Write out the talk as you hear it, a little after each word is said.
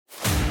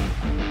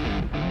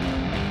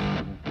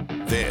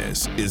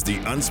This is the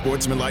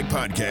Unsportsmanlike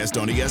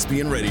Podcast on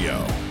ESPN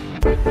Radio.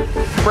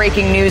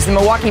 Breaking news, the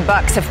Milwaukee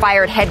Bucks have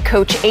fired head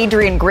coach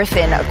Adrian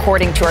Griffin,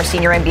 according to our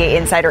senior NBA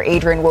insider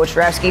Adrian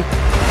Wojnarowski.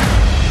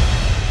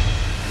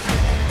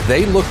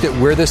 They looked at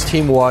where this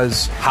team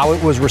was, how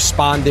it was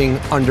responding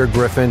under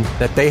Griffin,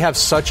 that they have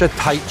such a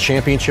tight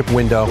championship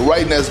window. The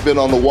writing has been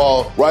on the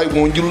wall, right?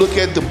 When you look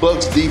at the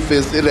Bucks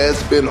defense, it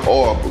has been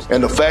horrible.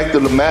 And the fact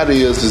of the matter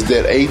is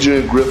that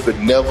Adrian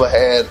Griffin never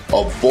had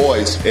a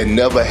voice and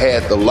never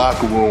had the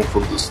locker room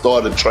from the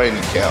start of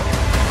training camp.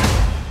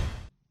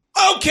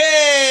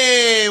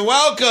 Okay,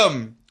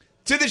 welcome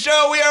to the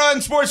show. We are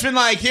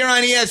Unsportsmanlike here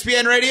on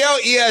ESPN Radio,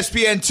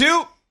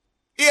 ESPN2.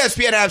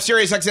 ESPN app,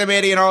 Sirius XM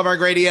 80, and all of our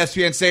great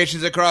ESPN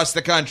stations across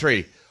the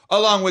country.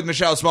 Along with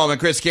Michelle Smallman,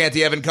 Chris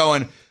Canty, Evan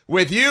Cohen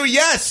with you.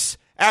 Yes,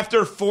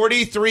 after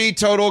 43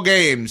 total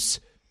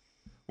games,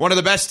 one of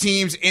the best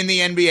teams in the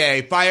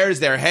NBA fires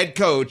their head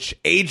coach,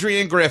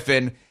 Adrian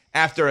Griffin,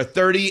 after a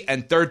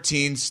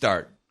 30-13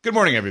 start. Good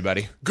morning,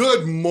 everybody.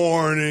 Good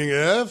morning,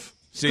 Ev.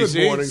 CC,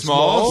 good morning,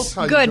 Smalls.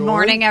 Good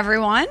morning,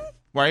 everyone.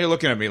 Why are you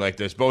looking at me like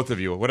this, both of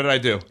you? What did I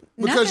do?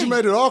 Because you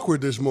made it awkward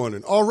this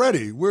morning.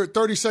 Already. We're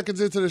 30 seconds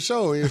into the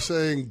show, and you're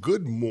saying,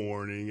 good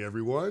morning,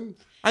 everyone.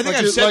 I think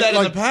I've said that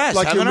in the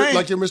past, haven't I?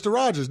 Like you're Mr.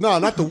 Rogers. No,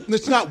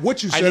 it's not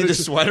what you said. I need the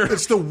sweater.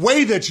 It's the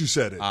way that you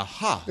said it.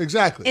 Aha.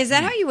 Exactly. Is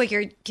that how you wake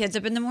your kids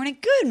up in the morning?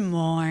 Good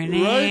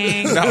morning.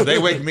 Right? No, they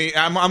wake me.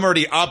 I'm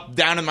already up,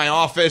 down in my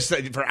office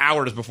for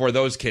hours before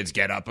those kids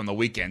get up on the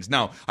weekends.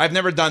 No, I've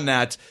never done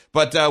that.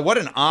 But what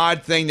an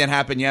odd thing that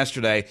happened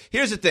yesterday.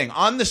 Here's the thing.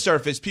 On the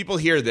surface, people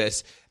hear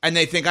this, and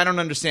they think, I don't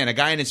understand. A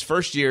guy in his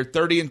first year,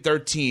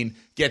 30-13,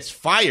 gets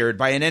fired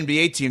by an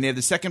NBA team. They have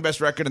the second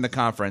best record in the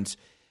conference.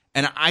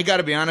 And I got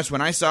to be honest,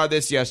 when I saw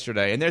this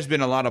yesterday, and there's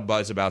been a lot of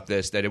buzz about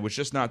this, that it was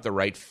just not the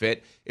right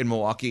fit in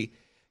Milwaukee,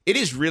 it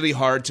is really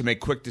hard to make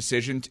quick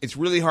decisions. It's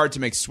really hard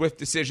to make swift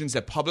decisions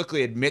that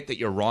publicly admit that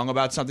you're wrong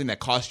about something that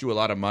cost you a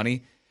lot of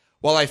money.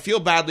 While I feel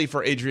badly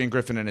for Adrian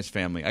Griffin and his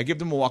family, I give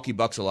the Milwaukee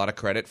Bucks a lot of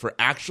credit for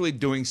actually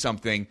doing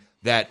something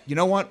that, you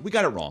know what, we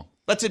got it wrong.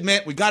 Let's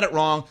admit we got it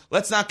wrong.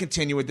 Let's not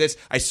continue with this.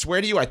 I swear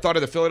to you, I thought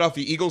of the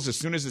Philadelphia Eagles as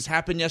soon as this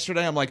happened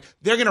yesterday. I'm like,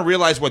 they're going to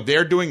realize what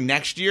they're doing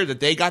next year,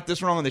 that they got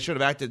this wrong and they should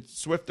have acted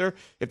swifter,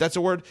 if that's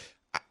a word.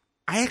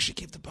 I actually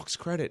give the Bucks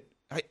credit.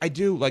 I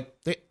do. Like,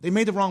 they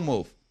made the wrong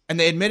move. And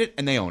they admit it,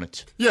 and they own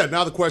it. Yeah,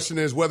 now the question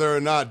is whether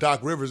or not Doc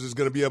Rivers is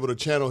going to be able to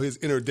channel his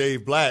inner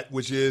Dave Black,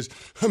 which is,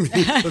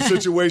 a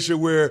situation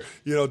where,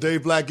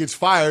 Dave Black gets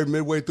fired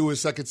midway through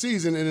his second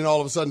season, and then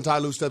all of a sudden Ty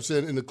Lue steps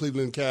in and the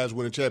Cleveland Cavs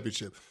win a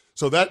championship.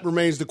 So that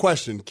remains the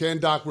question. Can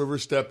Doc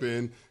Rivers step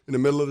in the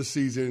middle of the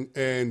season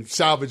and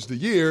salvage the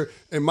year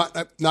and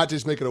not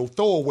just make it a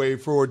throwaway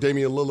for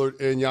Damian Lillard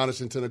and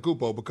Giannis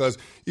Antetokounmpo? Because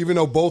even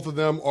though both of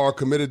them are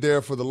committed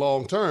there for the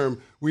long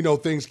term, we know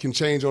things can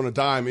change on a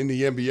dime in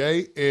the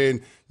NBA,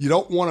 and you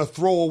don't want to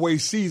throw away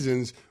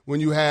seasons when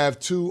you have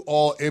two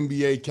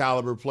all-NBA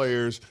caliber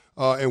players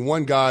and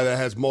one guy that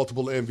has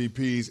multiple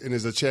MVPs and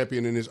is a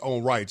champion in his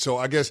own right. So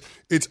I guess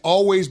it's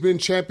always been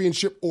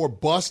championship or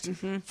bust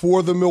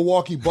for the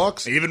Milwaukee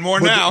Bucks. Even more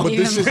now.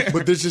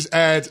 But this just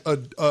adds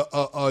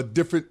a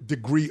different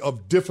degree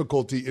of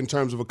difficulty in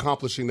terms of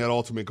accomplishing that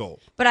ultimate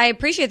goal. But I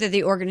appreciate that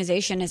the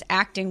organization is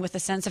acting with a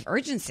sense of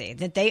urgency,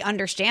 that they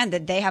understand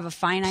that they have a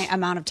finite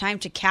amount of time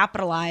to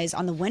capitalize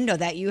on the window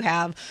that you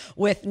have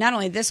with not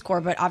only this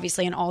core, but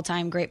obviously an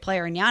all-time great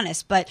player in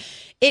Giannis. But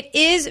it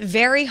is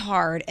very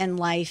hard in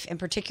life, and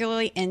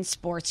particularly in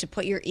sports, to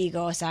put your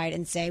ego aside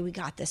and say, we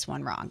got this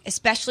one wrong,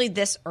 especially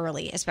this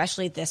early,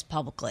 especially this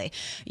publicly.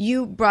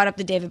 You brought up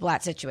the David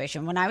Blatt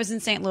situation. When I was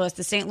in St. Louis,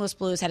 the St. Louis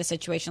Blues had a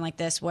situation like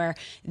this where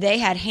they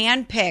had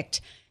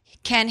handpicked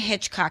Ken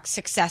Hitchcock's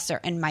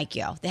successor in Mike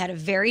Yeo. They had a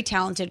very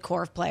talented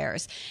core of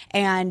players.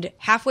 And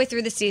halfway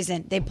through the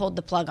season, they pulled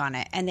the plug on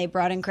it, and they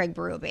brought in Craig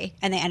Berube,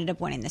 and they ended up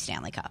winning the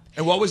Stanley Cup.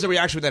 And what was the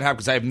reaction when that happened?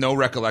 Because I have no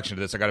recollection of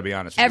this, I got to be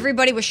honest with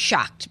Everybody was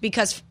shocked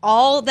because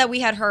all that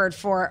we had heard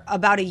for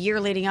about a year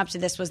leading up to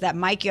this was that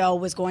Mike Yeo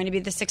was going to be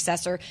the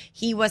successor.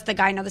 He was the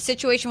guy. Now, the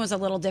situation was a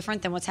little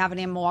different than what's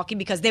happening in Milwaukee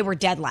because they were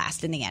dead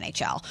last in the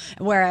NHL,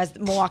 whereas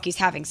Milwaukee's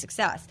having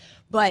success.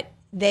 But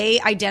they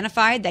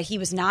identified that he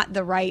was not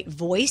the right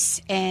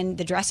voice in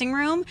the dressing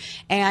room,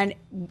 and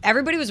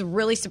everybody was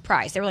really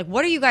surprised. They were like,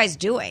 what are you guys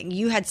doing?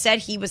 You had said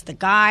he was the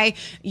guy.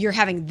 You're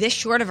having this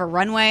short of a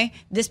runway.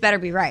 This better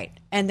be right.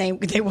 And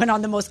they went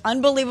on the most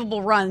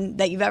unbelievable run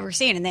that you've ever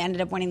seen, and they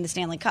ended up winning the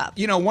Stanley Cup.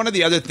 One of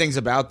the other things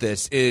about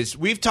this is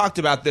we've talked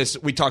about this.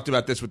 We talked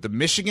about this with the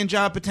Michigan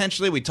job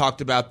potentially. We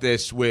talked about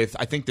this with,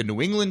 I think, the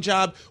New England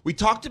job. We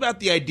talked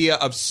about the idea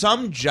of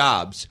some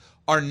jobs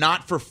are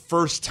not for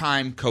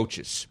first-time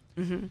coaches.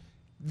 Mm-hmm.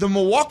 The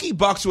Milwaukee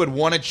Bucks, who had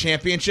won a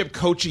championship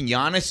coaching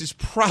Giannis, is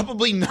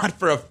probably not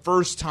for a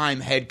first-time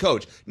head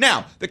coach.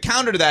 Now, the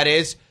counter to that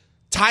is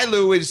Ty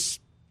Lue is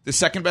the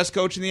second best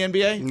coach in the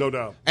NBA. No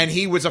doubt. And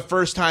he was a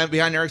first-time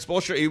behind Eric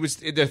Spoelstra. He was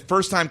the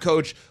first-time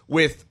coach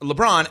with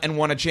LeBron and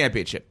won a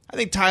championship. I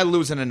think Ty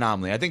Lue's an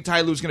anomaly. I think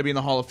Ty Lue's going to be in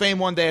the Hall of Fame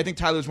one day. I think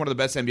Ty Lue's one of the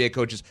best NBA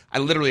coaches I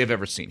literally have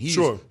ever seen. He's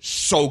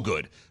so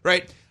good,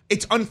 right?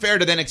 it's unfair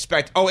to then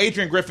expect,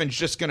 Adrian Griffin's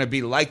just going to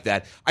be like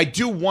that. I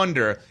do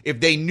wonder if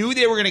they knew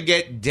they were going to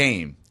get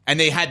Dame and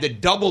they had the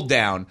double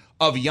down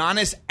of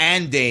Giannis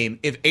and Dame,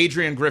 if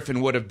Adrian Griffin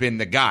would have been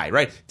the guy,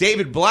 right?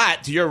 David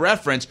Blatt, to your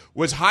reference,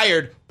 was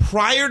hired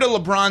prior to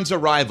LeBron's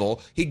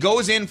arrival. He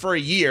goes in for a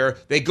year.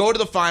 They go to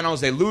the finals.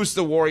 They lose to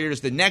the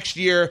Warriors. The next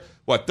year,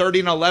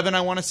 30-11,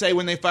 I want to say,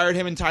 when they fired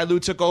him and Ty Lue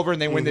took over,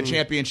 and they win the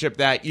championship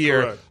that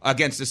year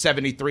against the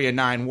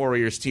 73-9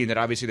 Warriors team that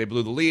obviously they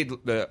blew the lead,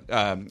 the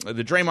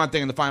Draymond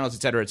thing in the finals,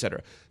 et cetera, et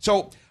cetera.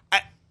 So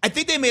I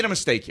think they made a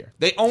mistake here.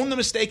 They own the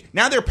mistake.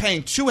 Now they're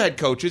paying two head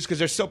coaches because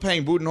they're still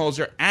paying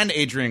Budenholzer and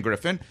Adrian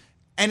Griffin,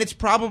 and it's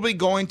probably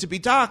going to be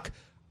Doc.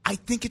 I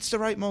think it's the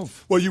right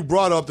move. Well, you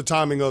brought up the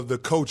timing of the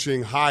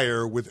coaching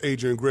hire with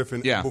Adrian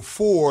Griffin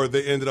before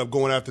they ended up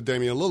going after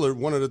Damian Lillard.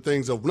 One of the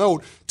things of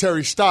note,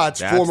 Terry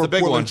Stotts, former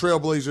Portland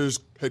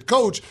Trailblazers head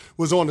coach,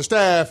 was on the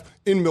staff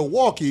in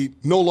Milwaukee,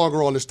 no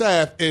longer on the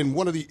staff, and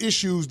one of the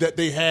issues that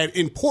they had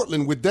in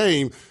Portland with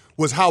Dame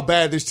was how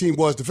bad this team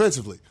was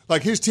defensively.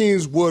 Like, his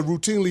teams would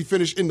routinely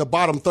finish in the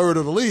bottom third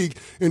of the league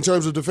in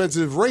terms of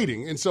defensive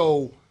rating. And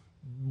so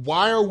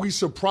why are we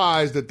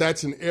surprised that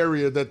that's an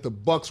area that the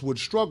Bucks would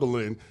struggle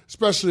in,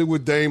 especially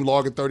with Dame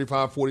logging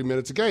 35, 40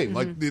 minutes a game?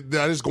 Like,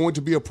 that is going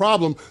to be a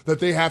problem that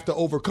they have to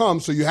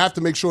overcome. So you have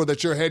to make sure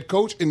that your head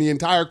coach and the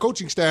entire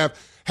coaching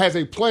staff has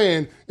a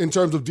plan in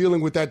terms of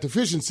dealing with that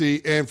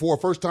deficiency. And for a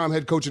first-time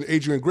head coach in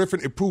Adrian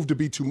Griffin, it proved to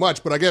be too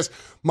much. But I guess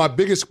my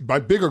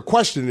bigger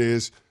question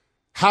is,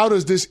 how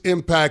does this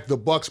impact the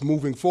Bucks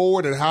moving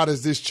forward, and how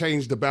does this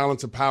change the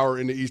balance of power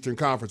in the Eastern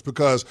Conference?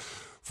 Because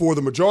for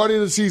the majority of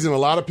the season, a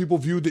lot of people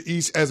viewed the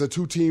East as a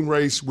two-team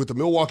race with the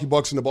Milwaukee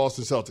Bucks and the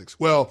Boston Celtics.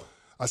 Well,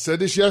 I said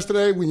this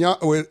yesterday when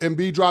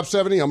Embiid dropped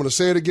 70. I'm going to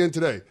say it again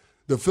today.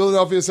 The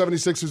Philadelphia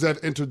 76ers have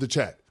entered the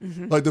chat.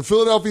 Like, the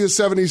Philadelphia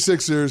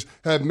 76ers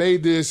have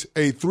made this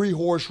a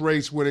three-horse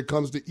race when it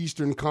comes to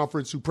Eastern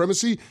Conference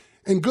supremacy,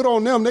 and good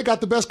on them. They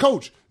got the best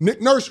coach,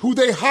 Nick Nurse, who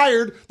they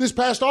hired this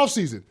past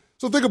offseason.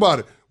 So think about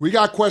it. We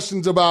got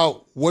questions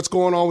about what's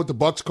going on with the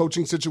Bucks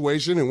coaching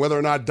situation and whether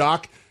or not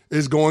Doc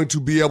is going to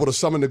be able to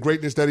summon the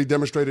greatness that he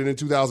demonstrated in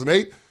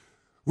 2008.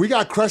 We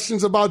got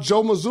questions about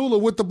Joe Mazzulla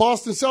with the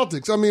Boston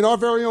Celtics. I mean, our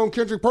very own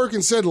Kendrick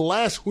Perkins said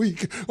last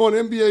week on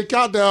NBA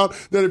Countdown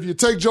that if you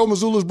take Joe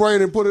Mazzulla's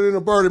brain and put it in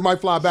a bird, it might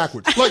fly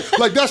backwards.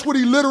 Like that's what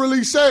he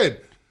literally said.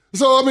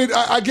 So, I mean,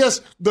 I guess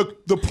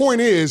the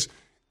point is,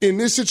 in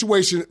this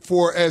situation,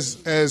 for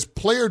as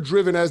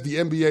player-driven as the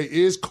NBA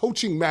is,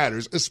 coaching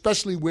matters,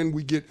 especially when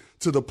we get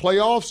to the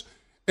playoffs.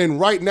 And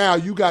right now,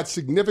 you got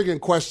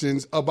significant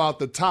questions about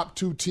the top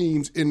two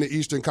teams in the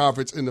Eastern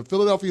Conference, and the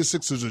Philadelphia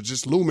Sixers are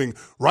just looming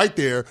right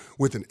there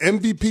with an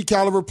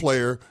MVP-caliber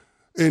player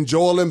in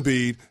Joel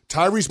Embiid,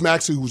 Tyrese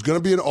Maxey, who's going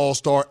to be an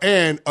all-star,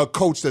 and a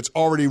coach that's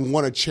already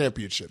won a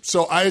championship.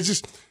 So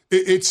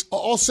it's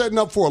all setting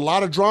up for a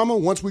lot of drama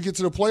once we get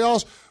to the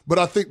playoffs, but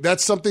I think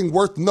that's something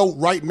worth note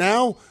right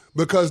now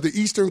because the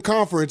Eastern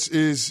Conference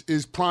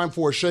is primed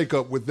for a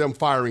shakeup with them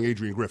firing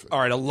Adrian Griffin. All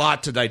right, a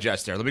lot to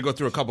digest there. Let me go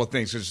through a couple of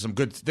things because there's some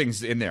good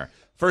things in there.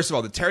 First of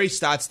all, the Terry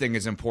Stotts thing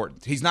is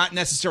important. He's not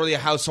necessarily a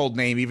household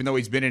name, even though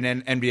he's been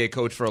an NBA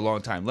coach for a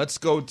long time. Let's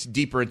go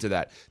deeper into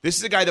that. This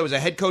is a guy that was a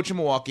head coach in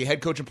Milwaukee,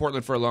 head coach in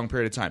Portland for a long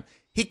period of time.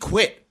 He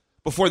quit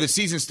before the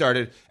season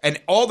started,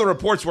 and all the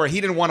reports were he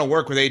didn't want to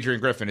work with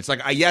Adrian Griffin. It's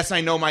like, yes, I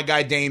know my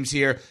guy Dame's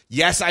here.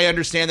 Yes, I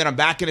understand that I'm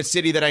back in a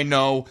city that I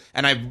know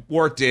and I've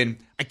worked in.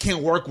 I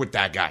can't work with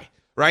that guy,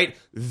 right?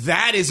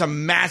 That is a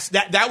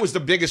that was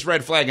the biggest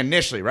red flag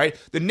initially, right?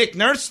 The Nick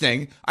Nurse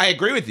thing, I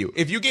agree with you.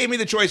 If you gave me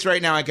the choice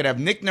right now, I could have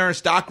Nick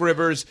Nurse, Doc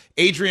Rivers,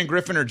 Adrian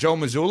Griffin, or Joe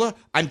Mazzulla.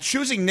 I'm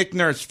choosing Nick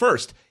Nurse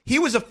first. He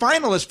was a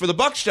finalist for the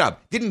Bucks job,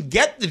 didn't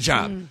get the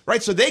job,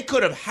 right? So they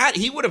could have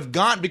he would have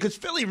gone, because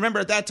Philly, remember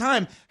at that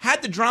time,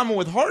 had the drama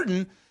with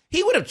Harden.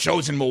 He would have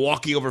chosen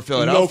Milwaukee over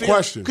Philadelphia. No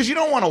question. Because you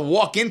don't want to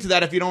walk into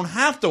that if you don't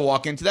have to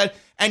walk into that.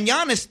 And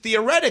Giannis,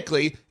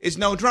 theoretically, is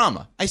no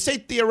drama. I say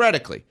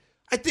theoretically.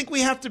 I think we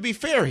have to be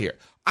fair here.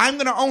 I'm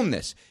going to own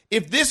this.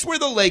 If this were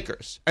the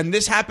Lakers, and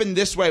this happened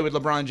this way with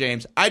LeBron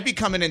James, I'd be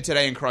coming in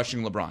today and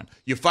crushing LeBron.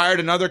 You fired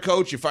another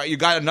coach. You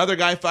got another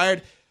guy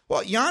fired.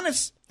 Well,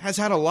 Giannis has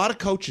had a lot of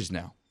coaches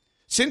now.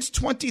 Since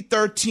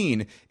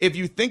 2013, if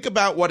you think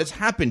about what has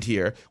happened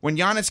here, when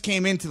Giannis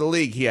came into the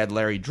league, he had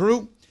Larry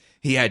Drew,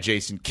 he had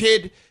Jason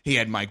Kidd, he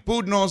had Mike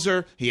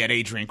Budenholzer, he had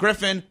Adrian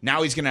Griffin,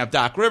 now he's going to have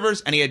Doc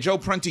Rivers, and he had Joe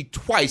Prunty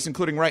twice,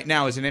 including right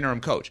now as an interim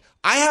coach.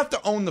 I have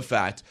to own the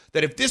fact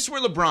that if this were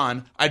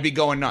LeBron, I'd be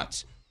going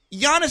nuts.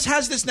 Giannis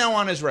has this now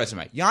on his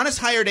resume. Giannis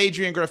hired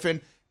Adrian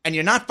Griffin, and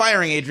you're not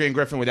firing Adrian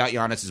Griffin without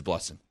Giannis's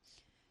blessing.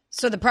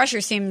 So the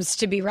pressure seems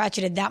to be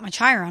ratcheted that much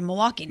higher on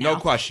Milwaukee now. No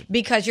question.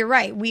 Because you're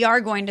right. We are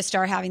going to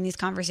start having these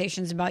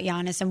conversations about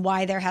Giannis and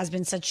why there has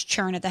been such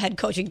churn at the head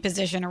coaching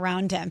position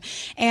around him.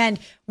 And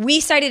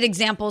we cited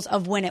examples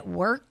of when it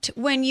worked,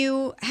 when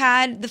you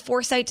had the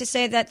foresight to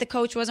say that the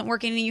coach wasn't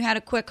working and you had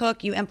a quick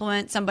hook, you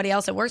implement somebody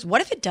else that works.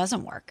 What if it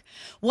doesn't work?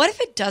 What if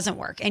it doesn't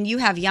work? And you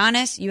have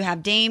Giannis, you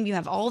have Dame, you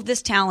have all of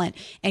this talent,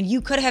 and you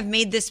could have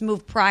made this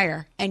move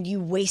prior and you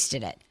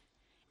wasted it.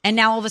 And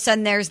now all of a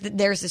sudden there's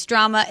this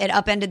drama. It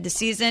upended the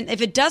season.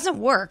 If it doesn't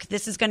work,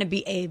 this is going to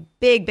be a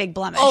big, big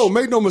blemish. Oh,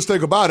 make no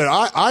mistake about it.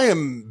 I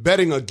am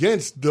betting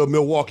against the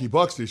Milwaukee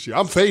Bucks this year.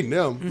 I'm fading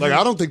them. Mm-hmm. Like,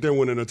 I don't think they're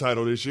winning a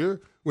title this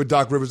year with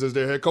Doc Rivers as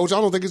their head coach. I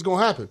don't think it's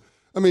going to happen.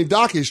 I mean,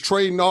 Doc is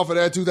trading off of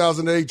that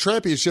 2008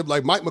 championship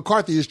like Mike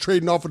McCarthy is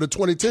trading off of the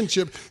 2010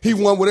 chip he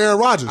won with Aaron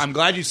Rodgers. I'm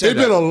glad you said that.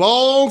 It's been a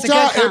long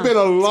time. It's been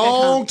a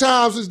long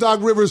time since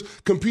Doc Rivers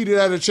competed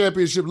at a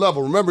championship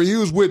level. Remember, he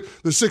was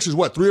with the Sixers,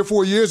 3 or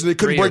 4 years, and they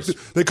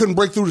couldn't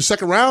break through the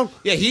second round?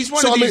 Yeah, he's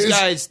one of these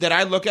guys that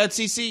I look at,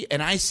 CC,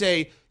 and I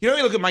say, you know,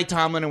 we look at Mike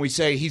Tomlin and we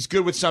say he's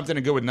good with something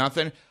and good with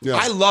nothing. Yeah.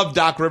 I love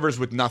Doc Rivers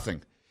with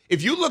nothing.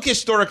 If you look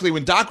historically,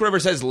 when Doc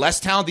Rivers has less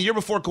talent, the year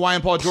before Kawhi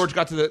and Paul George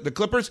got to the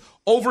Clippers,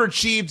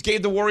 overachieved,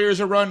 gave the Warriors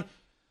a run.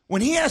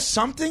 When he has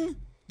something,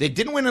 they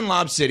didn't win in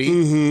Lob City.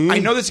 Mm-hmm. I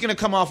know this is going to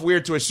come off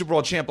weird to a Super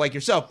Bowl champ like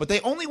yourself, but they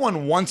only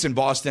won once in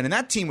Boston, and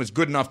that team was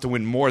good enough to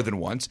win more than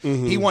once.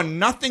 Mm-hmm. He won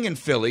nothing in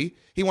Philly.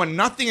 He won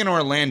nothing in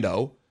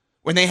Orlando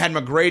when they had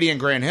McGrady and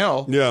Grant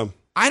Hill. Yeah.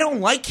 I don't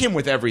like him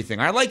with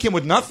everything. I like him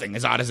with nothing,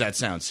 as odd as that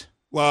sounds.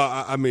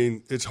 Well, I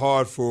mean, it's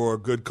hard for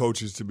good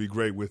coaches to be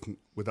great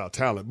without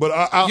talent. But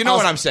you know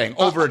what I'm saying?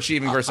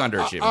 Overachieving versus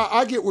underachieving.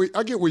 I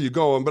get where you're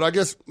going, but I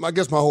guess my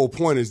whole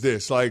point is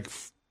this: like,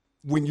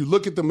 when you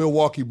look at the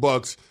Milwaukee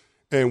Bucks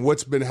and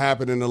what's been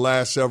happening in the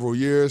last several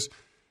years,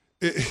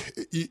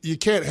 you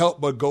can't help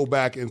but go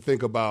back and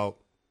think about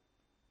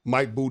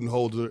Mike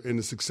Budenholzer and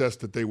the success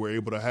that they were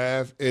able to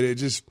have, and it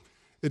just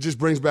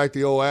brings back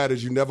the old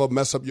adage: you never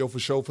mess up your for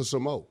show for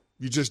some more.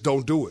 You just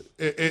don't do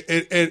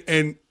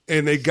it,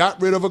 and they got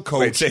rid of a coach.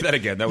 Wait, say that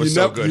again. That was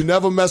so good. You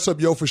never mess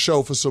up your for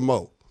show for some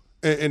more.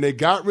 And they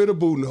got rid of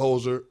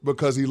Budenholzer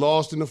because he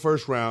lost in the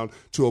first round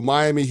to a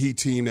Miami Heat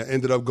team that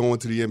ended up going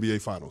to the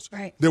NBA Finals.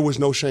 Right. There was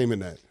no shame in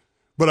that.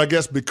 But I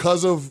guess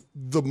because of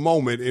the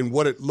moment and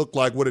what it looked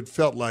like, what it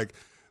felt like,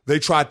 they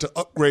tried to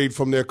upgrade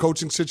from their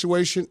coaching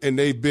situation, and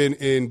they've been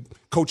in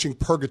coaching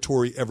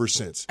purgatory ever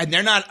since. And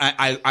they're not –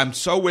 I'm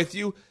so with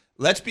you.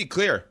 Let's be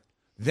clear.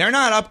 They're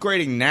not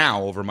upgrading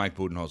now over Mike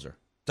Budenholzer.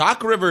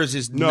 Doc Rivers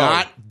is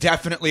not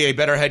definitely a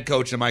better head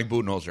coach than Mike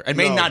Budenholzer and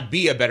may not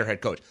be a better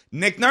head coach.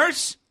 Nick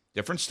Nurse,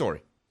 different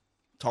story.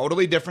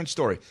 Totally different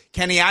story.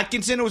 Kenny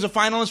Atkinson, who was a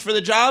finalist for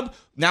the job,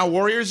 now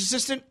Warriors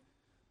assistant,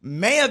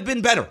 may have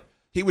been better.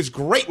 He was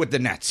great with the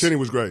Nets. Kenny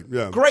was great,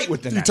 yeah. Great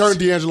with the Nets. He turned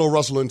D'Angelo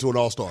Russell into an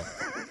all-star.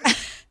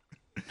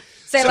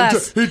 Say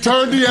less. He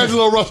turned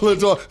D'Angelo Russell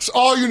into That's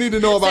all you need to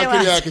know about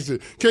Kenny Atkinson.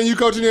 Can you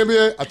coach in the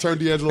NBA? I turned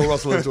D'Angelo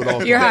Russell into an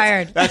all-star. You're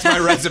hired. That's my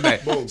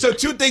resume. So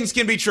two things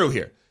can be true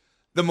here.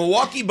 The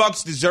Milwaukee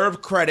Bucks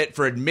deserve credit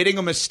for admitting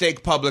a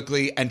mistake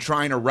publicly and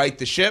trying to right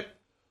the ship.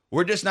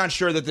 We're just not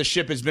sure that the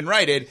ship has been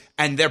righted,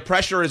 and their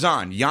pressure is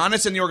on.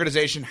 Giannis and the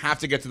organization have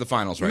to get to the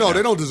finals now. No,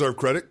 they don't deserve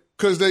credit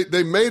because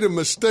they made a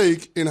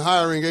mistake in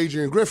hiring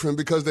Adrian Griffin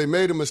because they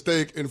made a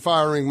mistake in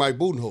firing Mike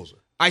Budenholzer.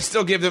 I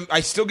still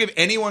give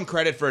anyone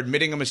credit for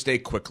admitting a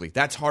mistake quickly.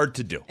 That's hard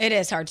to do. It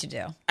is hard to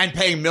do. And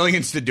paying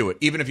millions to do it,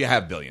 even if you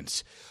have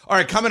billions. All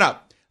right, coming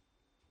up,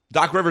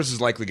 Doc Rivers is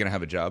likely going to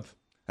have a job.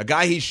 A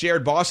guy he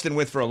shared Boston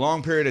with for a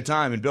long period of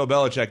time, and Bill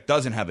Belichick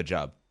doesn't have a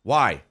job.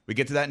 Why? We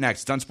get to that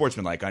next. It's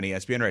Unsportsmanlike on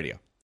ESPN Radio.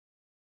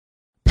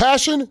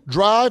 Passion,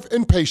 drive,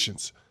 and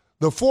patience.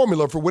 The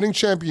formula for winning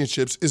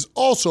championships is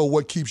also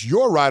what keeps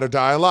your ride or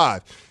die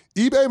alive.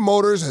 eBay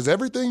Motors has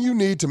everything you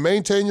need to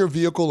maintain your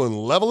vehicle and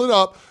level it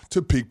up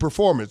to peak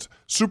performance.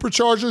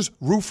 Superchargers,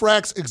 roof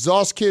racks,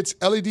 exhaust kits,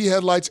 LED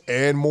headlights,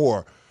 and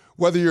more.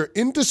 Whether you're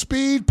into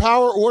speed,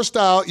 power, or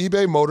style,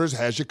 eBay Motors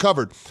has you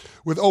covered.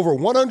 With over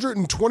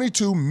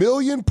 122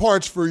 million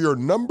parts for your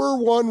number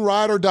one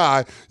ride or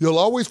die, you'll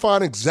always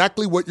find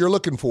exactly what you're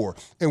looking for.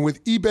 And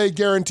with eBay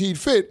Guaranteed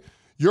Fit,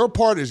 your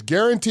part is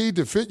guaranteed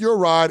to fit your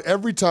ride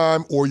every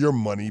time or your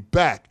money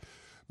back.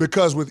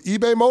 Because with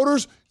eBay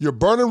Motors, you're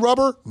burning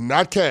rubber,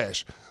 not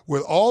cash.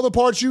 With all the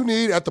parts you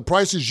need at the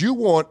prices you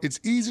want, it's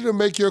easy to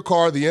make your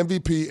car the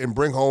MVP and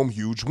bring home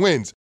huge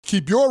wins.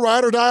 Keep your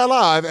ride or die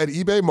alive at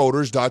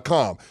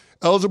ebaymotors.com.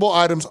 Eligible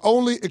items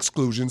only.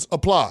 Exclusions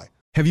apply.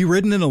 Have you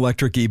ridden an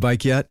electric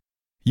e-bike yet?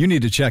 You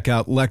need to check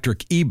out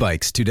Electric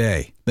E-Bikes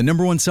today, the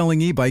 #1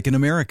 selling e-bike in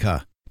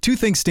America. Two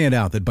things stand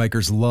out that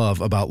bikers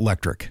love about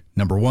Electric.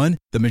 Number one,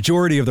 the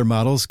majority of their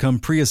models come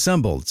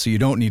pre-assembled, so you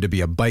don't need to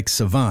be a bike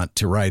savant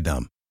to ride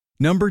them.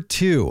 Number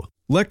two,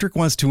 Electric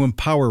wants to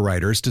empower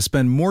riders to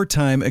spend more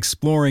time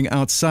exploring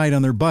outside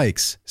on their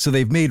bikes, so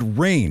they've made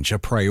range a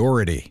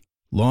priority.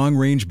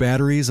 Long-range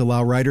batteries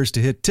allow riders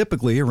to hit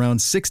typically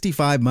around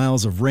 65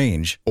 miles of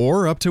range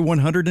or up to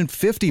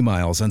 150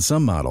 miles on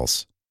some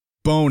models.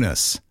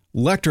 Bonus,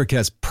 Electric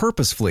has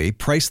purposefully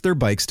priced their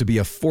bikes to be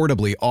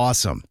affordably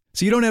awesome,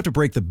 so you don't have to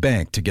break the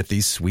bank to get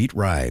these sweet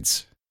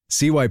rides.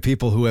 See why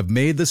people who have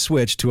made the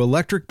switch to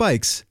electric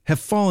bikes have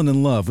fallen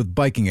in love with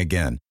biking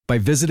again by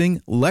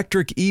visiting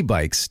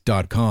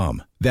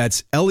electricebikes.com.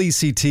 That's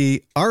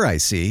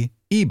LECTRIC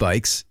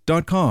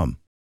ebikes.com.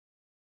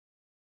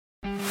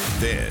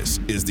 This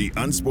is the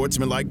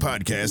Unsportsmanlike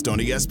Podcast on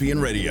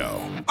ESPN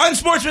Radio.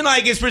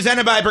 Unsportsmanlike is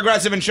presented by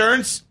Progressive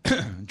Insurance.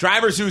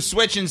 Drivers who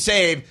switch and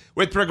save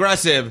with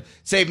Progressive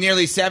save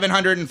nearly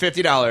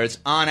 $750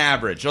 on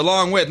average.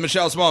 Along with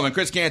Michelle Smallman,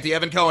 Chris Canty,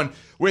 Evan Cohen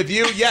with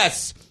you.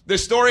 Yes, the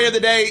story of the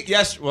day.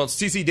 Yes, well,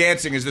 CC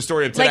dancing is the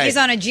story of today. Like he's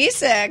on a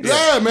G6.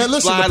 Yeah, man,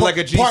 listen. Slide like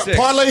a G6.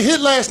 Parlay hit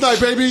last night,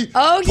 baby.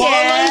 Oh,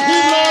 Parlay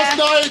hit last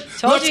night.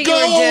 Let's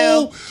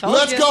go.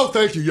 Let's go.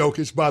 Thank you,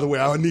 Jokic, by the way.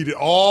 I needed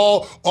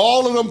all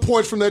of them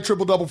points from that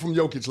triple-double from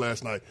Jokic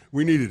last night.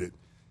 We needed it.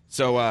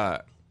 So,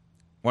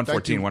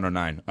 114,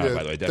 109, by the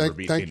way, Denver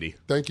beat Indy.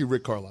 Thank you,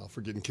 Rick Carlisle, for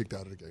getting kicked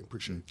out of the game.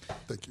 Appreciate it.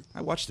 Thank you.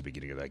 I watched the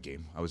beginning of that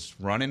game. I was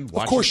running.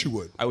 Of course you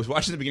would. I was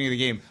watching the beginning of the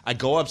game. I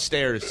go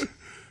upstairs,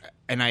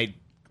 and I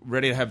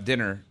ready to have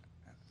dinner.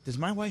 Does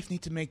my wife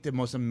need to make the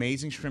most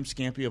amazing shrimp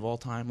scampi of all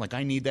time? Like,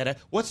 I need that.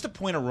 What's the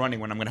point of running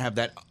when I'm going to have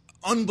that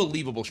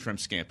unbelievable shrimp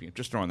scampi?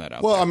 Just throwing that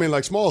out. Well, there. I mean,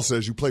 like Small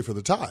says, you play for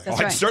the tie. That's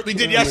I right. certainly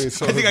did, yes.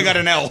 So I think I got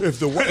an L. If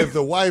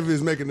the wife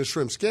is making the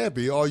shrimp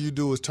scampi, all you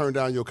do is turn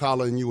down your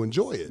collar and you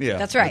enjoy it. Yeah.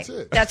 That's right.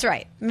 That's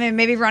right.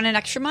 Maybe run an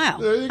extra mile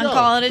There you and go.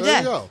 call it a There day.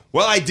 you go.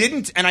 Well, I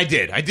didn't, and I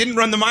did. I didn't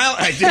run the mile,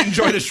 and I did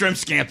enjoy the shrimp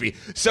scampi.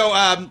 So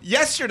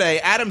yesterday,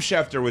 Adam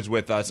Schefter was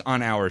with us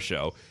on our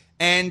show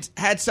and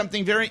had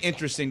something very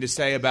interesting to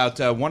say about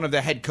one of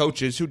the head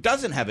coaches who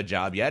doesn't have a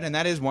job yet, and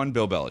that is one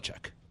Bill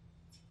Belichick.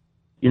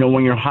 You know,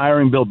 when you're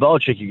hiring Bill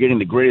Belichick, you're getting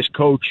the greatest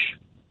coach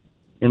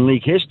in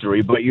league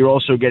history, but you're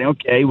also getting,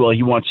 okay, well,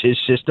 he wants his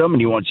system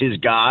and he wants his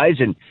guys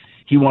and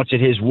he wants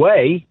it his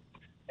way,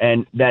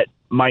 and that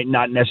might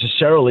not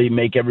necessarily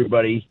make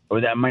everybody, or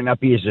that might not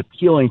be as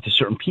appealing to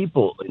certain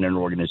people in an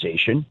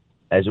organization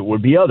as it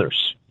would be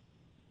others.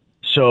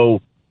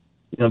 So,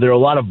 you know, there are a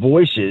lot of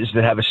voices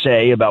that have a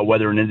say about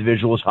whether an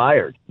individual is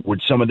hired.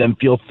 Would some of them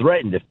feel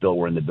threatened if Bill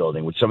were in the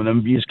building? Would some of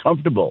them be as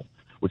comfortable?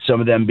 Would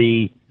some of them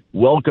be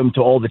welcome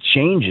to all the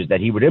changes that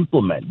he would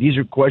implement? These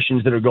are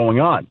questions that are going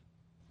on.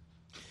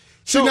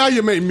 So now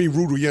you're making me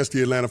root against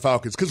the Atlanta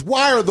Falcons, because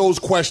why are those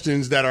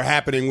questions that are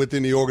happening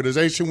within the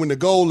organization when the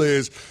goal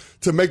is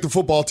to make the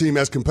football team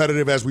as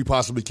competitive as we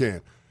possibly can?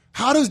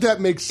 How does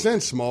that make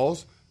sense,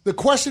 Smalls? The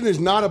question is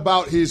not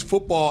about his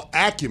football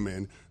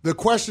acumen. The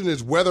question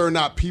is whether or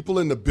not people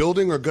in the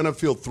building are going to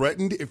feel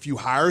threatened if you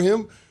hire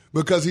him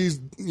because he's,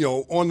 you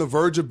know, on the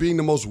verge of being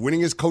the most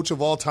winningest coach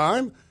of all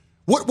time.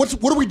 What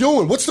are we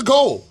doing? What's the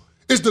goal?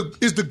 Is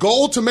the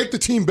goal to make the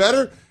team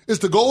better? Is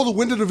the goal to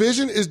win the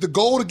division? Is the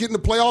goal to get in the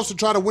playoffs to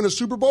try to win a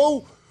Super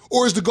Bowl?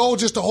 Or is the goal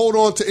just to hold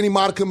on to any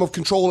modicum of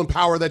control and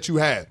power that you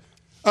have?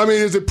 I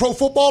mean, is it pro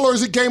football or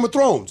is it Game of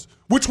Thrones?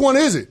 Which one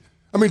is it?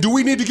 I mean, do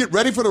we need to get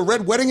ready for the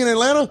Red Wedding in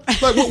Atlanta?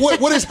 Like,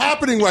 what is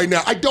happening right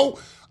now? I don't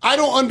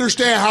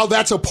understand how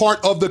that's a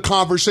part of the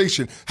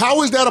conversation.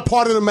 How is that a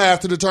part of the math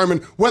to determine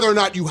whether or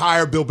not you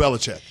hire Bill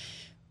Belichick?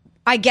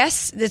 I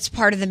guess that's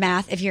part of the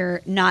math if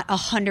you're not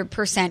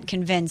 100%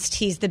 convinced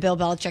he's the Bill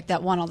Belichick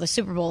that won all the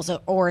Super Bowls,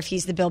 or if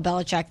he's the Bill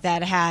Belichick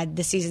that had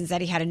the seasons that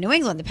he had in New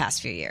England the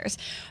past few years.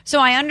 So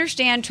I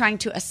understand trying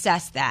to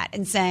assess that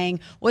and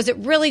saying, was it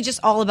really just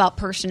all about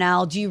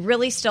personnel? Do you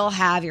really still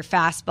have your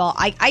fastball?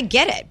 I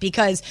get it,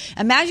 because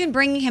imagine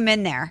bringing him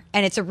in there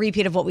and it's a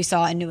repeat of what we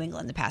saw in New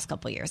England the past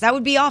couple of years. That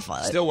would be awful.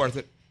 Still worth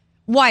it.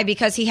 Why?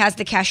 Because he has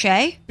the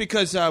cachet?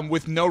 Because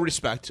with no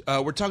respect,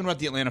 we're talking about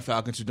the Atlanta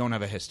Falcons who don't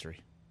have a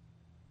history.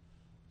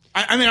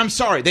 I mean, I'm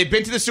sorry. They've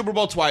been to the Super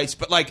Bowl twice,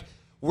 but, like,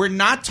 we're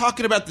not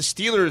talking about the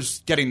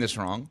Steelers getting this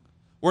wrong.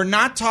 We're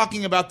not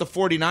talking about the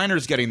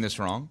 49ers getting this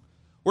wrong.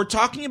 We're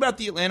talking about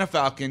the Atlanta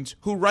Falcons,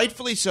 who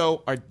rightfully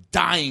so are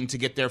dying to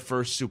get their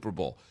first Super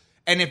Bowl.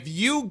 And if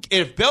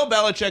Bill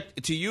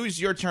Belichick, to use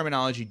your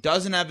terminology,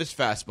 doesn't have his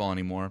fastball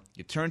anymore,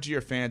 you turn to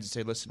your fans and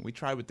say, listen, we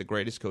tried with the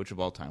greatest coach of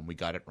all time. We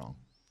got it wrong.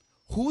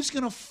 Who's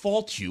going to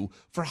fault you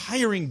for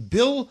hiring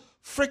Bill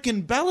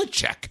frickin'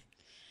 Belichick?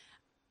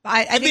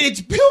 I mean,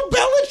 it's Bill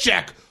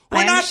Belichick.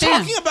 We're not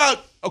talking about,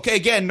 okay,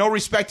 again, no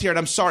respect here, and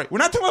I'm sorry. We're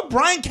not talking about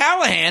Brian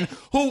Callahan,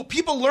 who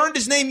people learned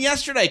his name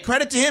yesterday.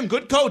 Credit to him.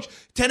 Good coach.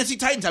 Tennessee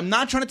Titans. I'm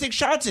not trying to take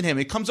shots at him.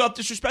 It comes off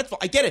disrespectful.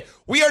 I get it.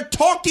 We are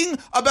talking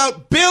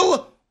about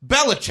Bill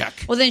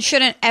Belichick. Well, then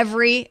shouldn't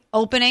every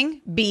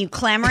opening be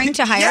clamoring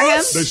to hire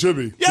him? They should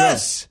be.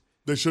 Yes.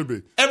 Yeah, they should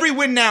be. Every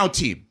win now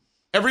team.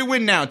 Every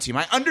win now team.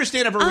 I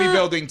understand every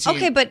rebuilding team.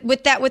 Okay, but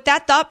with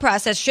that thought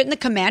process, shouldn't the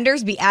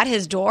Commanders be at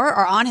his door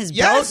or on his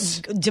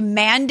boat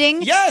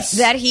demanding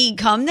that he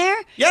come there?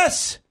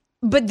 Yes.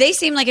 But they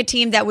seem like a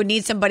team that would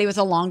need somebody with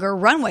a longer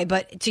runway.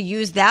 But to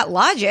use that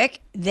logic,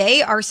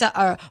 they are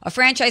a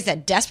franchise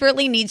that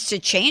desperately needs to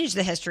change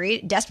the history,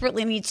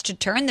 desperately needs to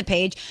turn the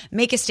page,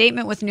 make a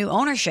statement with new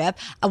ownership.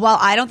 While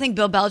I don't think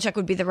Bill Belichick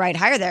would be the right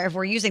hire there, if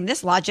we're using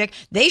this logic,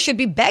 they should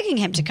be begging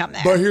him to come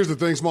there. But here's the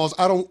thing, Smalls.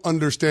 I don't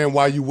understand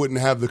why you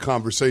wouldn't have the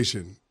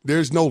conversation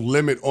There's no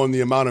limit on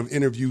the amount of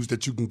interviews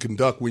that you can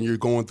conduct when you're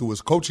going through a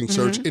coaching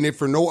search. And if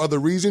for no other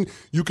reason,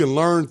 you can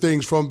learn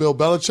things from Bill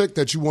Belichick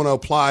that you want to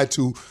apply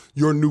to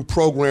your new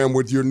program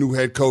with your new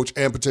head coach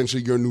and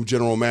potentially your new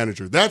general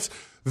manager. That's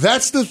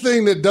the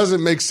thing that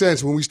doesn't make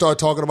sense when we start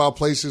talking about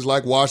places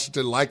like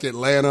Washington, like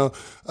Atlanta.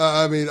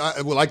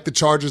 Like the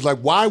Chargers. Like,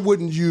 why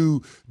wouldn't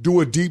you do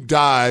a deep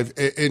dive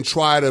and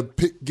try to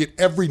get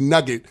every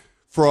nugget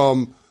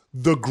from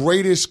the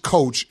greatest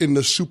coach in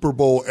the Super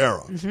Bowl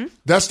era?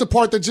 That's the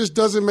part that just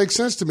doesn't make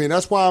sense to me. And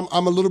that's why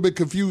I'm a little bit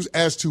confused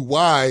as to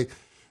why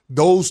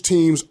those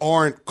teams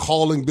aren't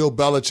calling Bill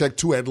Belichick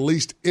to at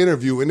least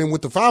interview. And then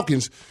with the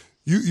Falcons,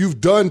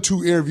 you've done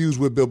 2 interviews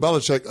with Bill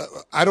Belichick.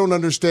 I don't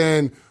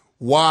understand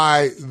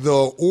why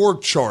the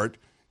org chart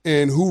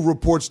and who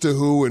reports to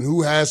who and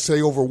who has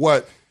say over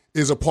what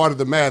is a part of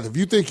the math. If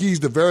you think he's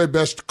the very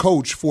best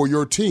coach for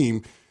your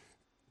team,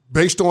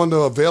 based on the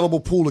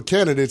available pool of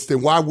candidates,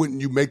 then why wouldn't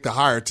you make the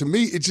hire? To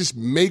me, it just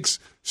makes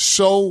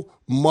so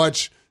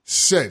much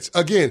sense.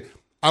 Again,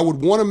 I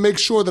would want to make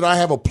sure that I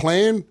have a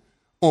plan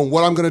on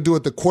what I'm going to do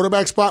at the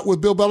quarterback spot with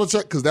Bill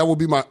Belichick, because that will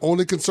be my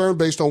only concern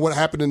based on what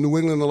happened in New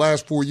England the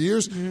last 4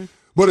 years.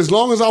 But as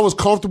long as I was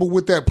comfortable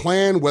with that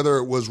plan, whether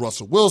it was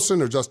Russell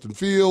Wilson or Justin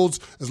Fields,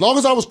 as long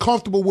as I was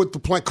comfortable with the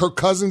plan, Kirk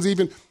Cousins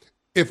even,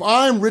 if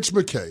I'm Rich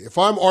McKay, if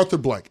I'm Arthur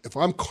Blank, if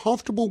I'm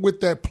comfortable with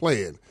that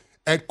plan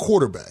at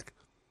quarterback,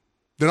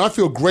 then I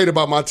feel great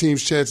about my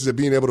team's chances of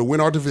being able to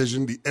win our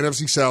division. The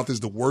NFC South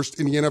is the worst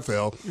in the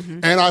NFL.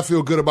 And I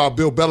feel good about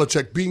Bill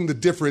Belichick being the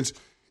difference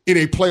in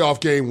a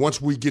playoff game once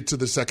we get to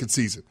the second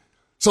season.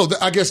 So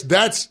I guess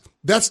that's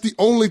the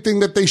only thing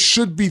that they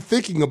should be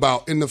thinking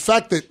about. And the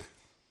fact that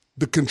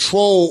the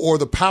control or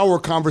the power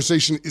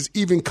conversation is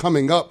even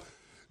coming up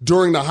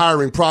during the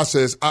hiring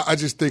process, I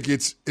just think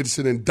it's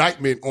an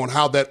indictment on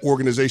how that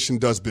organization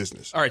does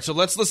business. All right, so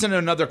let's listen to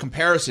another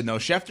comparison, though.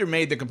 Schefter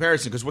made the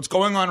comparison because what's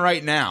going on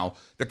right now,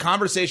 the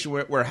conversation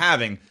we're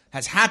having,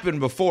 has happened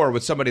before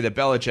with somebody that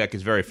Belichick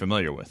is very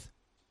familiar with.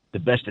 The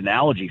best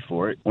analogy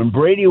for it, when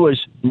Brady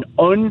was an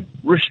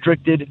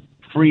unrestricted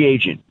free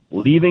agent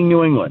leaving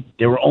New England,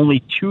 there were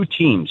only 2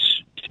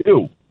 teams,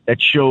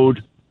 that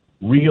showed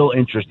real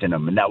interest in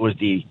him, and that was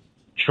the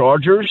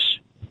Chargers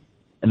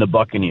and the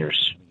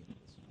Buccaneers.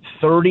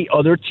 30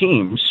 other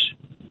teams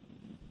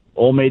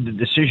all made the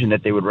decision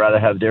that they would rather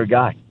have their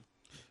guy.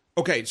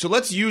 Okay, so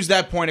let's use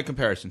that point of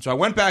comparison. So I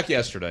went back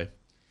yesterday,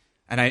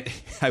 and I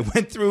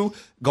went through,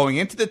 going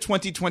into the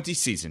 2020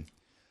 season,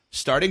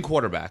 starting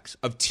quarterbacks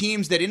of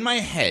teams that in my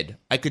head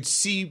I could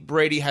see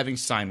Brady having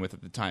signed with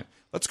at the time.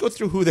 Let's go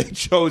through who they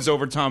chose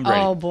over Tom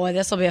Brady. Oh, boy,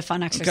 this will be a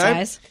fun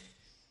exercise. Okay?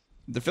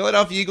 The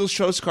Philadelphia Eagles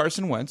chose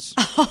Carson Wentz.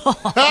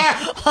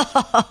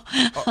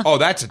 Oh,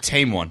 that's a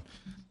tame one.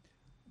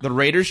 The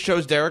Raiders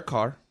chose Derek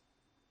Carr.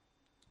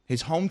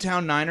 His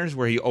hometown Niners,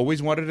 where he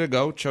always wanted to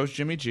go, chose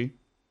Jimmy G.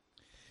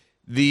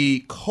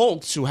 The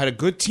Colts, who had a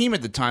good team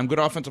at the time, good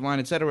offensive line,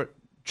 etc.,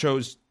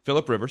 chose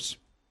Phillip Rivers.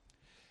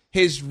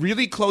 His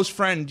really close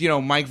friend,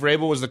 Mike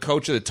Vrabel was the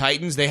coach of the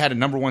Titans. They had a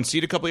number 1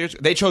 seed a couple of years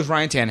ago. They chose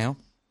Ryan Tannehill.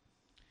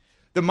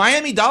 The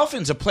Miami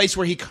Dolphins, a place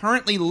where he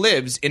currently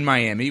lives in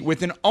Miami,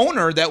 with an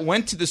owner that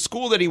went to the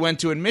school that he went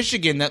to in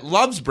Michigan that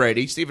loves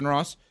Brady, Stephen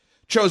Ross,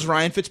 chose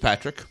Ryan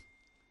Fitzpatrick.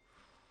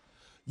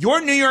 Your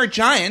New York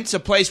Giants, a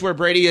place where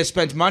Brady has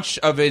spent much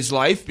of his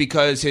life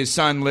because his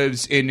son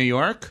lives in New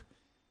York,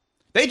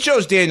 they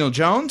chose Daniel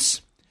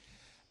Jones.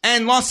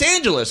 And Los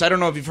Angeles, I don't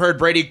know if you've heard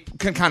Brady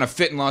can kind of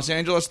fit in Los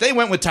Angeles. They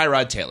went with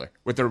Tyrod Taylor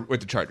with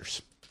the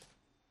Chargers.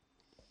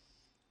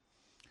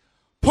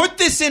 Put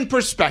this in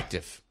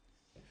perspective.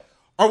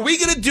 Are we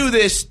going to do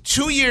this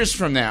 2 years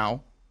from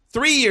now,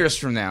 3 years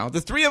from now?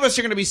 The 3 of us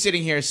are going to be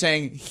sitting here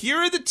saying, here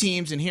are the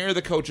teams and here are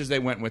the coaches they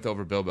went with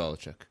over Bill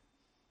Belichick.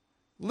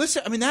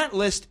 Listen, that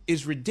list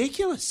is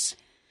ridiculous.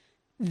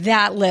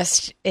 That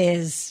list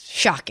is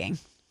shocking.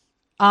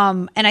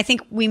 And I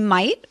think we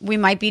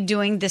might be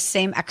doing the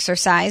same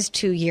exercise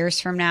 2 years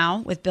from now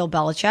with Bill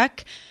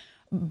Belichick.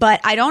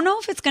 But I don't know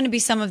if it's going to be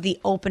some of the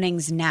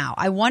openings now.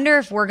 I wonder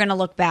if we're going to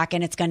look back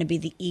and it's going to be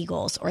the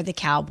Eagles or the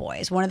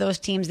Cowboys, one of those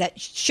teams that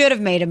should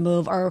have made a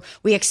move, or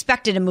we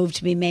expected a move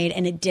to be made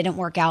and it didn't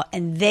work out,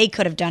 and they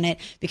could have done it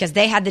because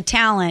they had the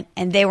talent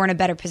and they were in a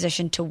better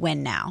position to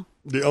win now.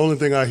 The only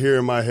thing I hear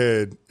in my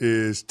head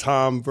is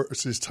Tom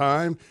versus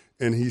Time,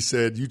 and he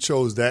said, you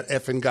chose that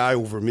effing guy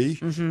over me.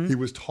 He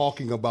was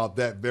talking about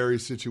that very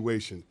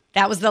situation.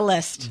 That was the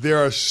list.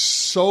 There are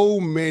so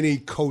many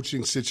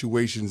coaching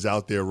situations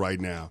out there right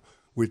now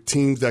with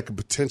teams that could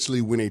potentially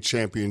win a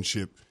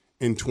championship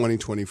in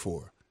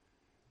 2024.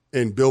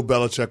 And Bill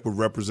Belichick would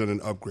represent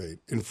an upgrade.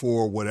 And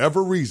for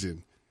whatever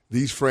reason,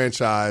 these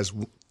franchises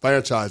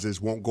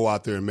won't go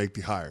out there and make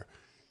the hire.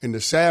 And the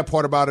sad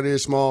part about it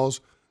is,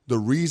 Smalls, the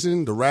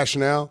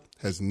rationale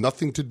has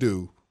nothing to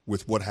do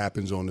with what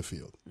happens on the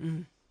field.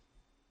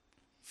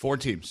 4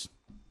 teams.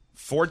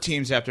 4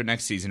 teams after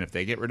next season, if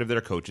they get rid of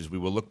their coaches, we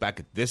will look back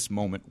at this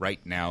moment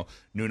right now.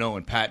 Nuno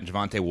and Pat and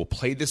Javante will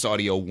play this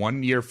audio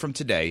 1 year from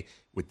today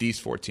with these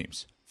 4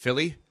 teams.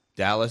 Philly,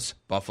 Dallas,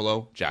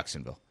 Buffalo,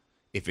 Jacksonville.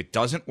 if it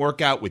doesn't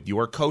work out with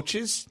your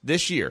coaches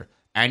this year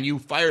and you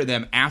fire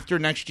them after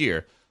next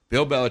year,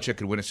 Bill Belichick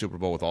could win a Super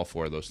Bowl with all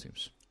 4 of those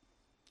teams.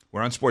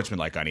 We're on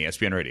Sportsmanlike on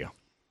ESPN Radio.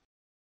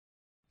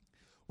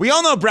 We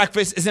all know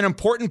breakfast is an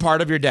important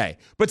part of your day,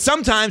 but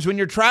sometimes when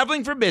you're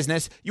traveling for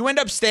business, you end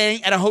up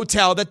staying at a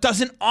hotel that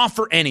doesn't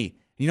offer any.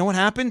 You know what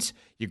happens?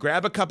 You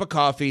grab a cup of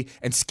coffee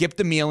and skip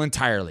the meal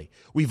entirely.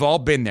 We've all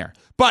been there.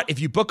 But if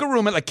you book a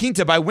room at La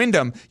Quinta by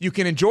Wyndham, you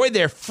can enjoy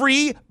their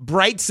free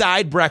Bright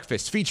Side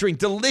breakfast featuring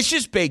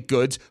delicious baked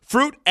goods,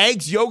 fruit,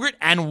 eggs, yogurt,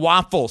 and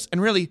waffles.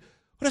 And really,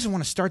 who doesn't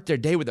want to start their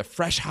day with a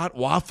fresh hot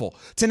waffle?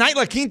 Tonight,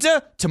 La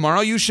Quinta,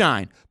 tomorrow you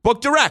shine.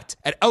 Book direct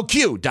at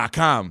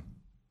LQ.com.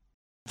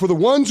 For the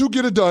ones who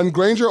get it done,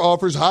 Grainger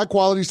offers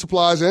high-quality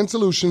supplies and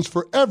solutions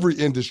for every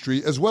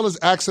industry, as well as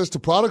access to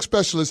product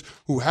specialists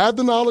who have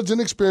the knowledge and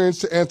experience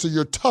to answer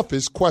your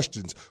toughest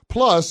questions.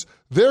 Plus,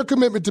 their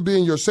commitment to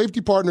being your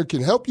safety partner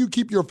can help you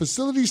keep your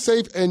facility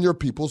safe and your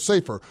people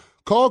safer.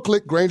 Call,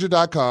 click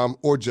Grainger.com,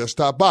 or just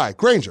stop by.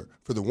 Grainger,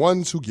 for the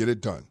ones who get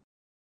it done.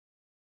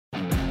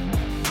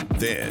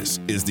 This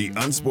is the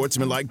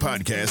Unsportsmanlike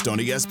Podcast on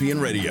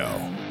ESPN Radio.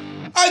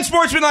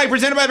 Unsportsmanlike,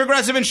 presented by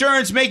Progressive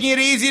Insurance, making it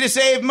easy to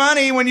save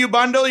money. When you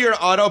bundle your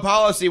auto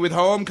policy with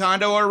home,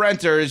 condo, or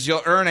renters,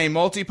 you'll earn a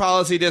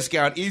multi-policy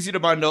discount. Easy to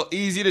bundle,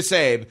 easy to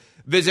save.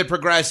 Visit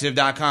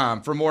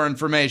Progressive.com for more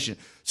information.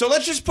 So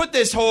let's just put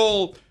this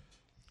whole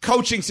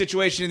coaching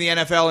situation in the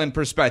NFL in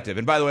perspective.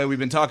 And by the way, we've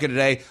been talking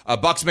today.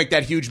 Bucs make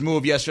that huge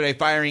move yesterday,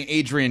 firing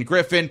Adrian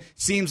Griffin.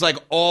 Seems like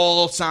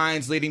all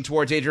signs leading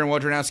towards Adrian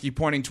Wojnarowski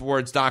pointing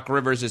towards Doc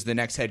Rivers as the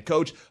next head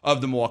coach of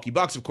the Milwaukee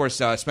Bucks. Of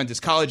course, spent his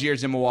college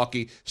years in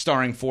Milwaukee,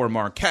 starring for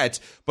Marquette.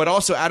 But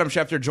also, Adam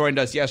Schefter joined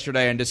us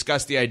yesterday and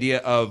discussed the idea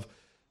of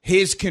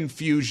his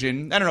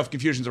confusion. I don't know if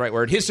confusion is the right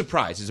word. His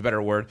surprise is a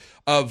better word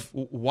of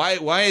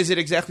why is it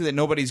exactly that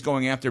nobody's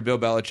going after Bill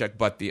Belichick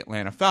but the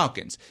Atlanta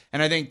Falcons?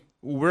 And I think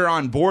we're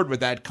on board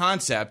with that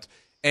concept,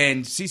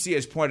 and CC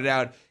has pointed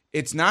out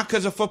it's not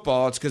because of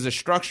football, it's because of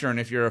structure, and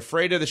if you're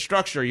afraid of the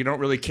structure, you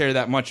don't really care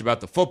that much about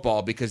the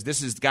football because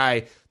this is the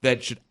guy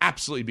that should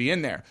absolutely be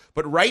in there.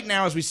 But right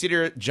now, as we sit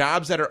here,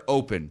 jobs that are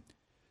open,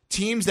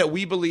 teams that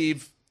we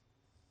believe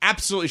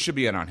absolutely should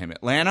be in on him.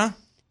 Atlanta.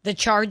 The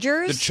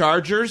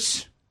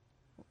Chargers.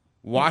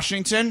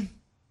 Washington.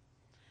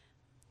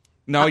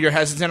 No, you're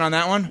hesitant on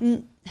that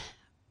one?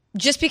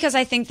 Just because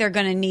I think they're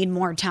going to need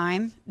more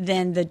time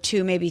than the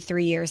 2, maybe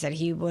 3 years that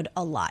he would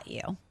allot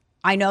you.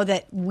 I know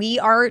that we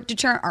are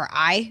or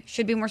I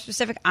should be more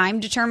specific.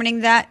 I'm determining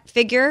that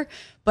figure,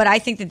 but I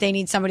think that they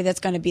need somebody that's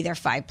going to be there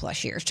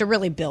 5+ years to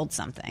really build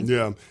something.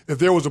 Yeah. If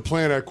there was a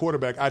plan at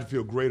quarterback, I'd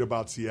feel great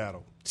about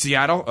Seattle.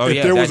 Seattle? Oh,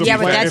 if there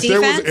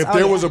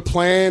was a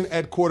plan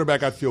at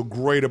quarterback, I'd feel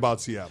great about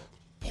Seattle.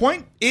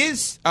 Point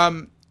is,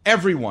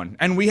 everyone.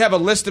 And we have a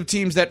list of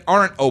teams that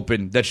aren't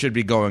open that should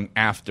be going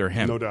after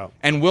him. No doubt.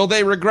 And will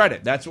they regret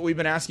it? That's what we've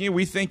been asking you.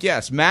 We think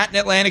yes. Matt in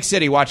Atlantic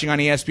City watching on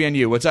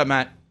ESPNU. What's up,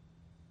 Matt?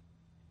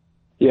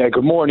 Yeah,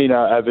 good morning,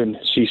 Evan,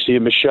 CC,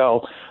 and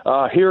Michelle.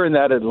 Hearing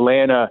that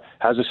Atlanta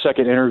has a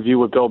second interview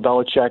with Bill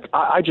Belichick,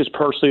 I just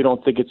personally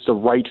don't think it's the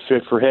right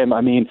fit for him.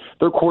 I mean,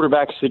 their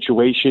quarterback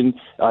situation,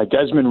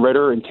 Desmond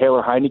Ridder and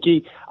Taylor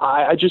Heineke,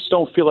 I just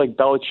don't feel like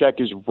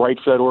Belichick is right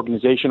for that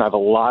organization. I have a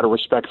lot of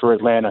respect for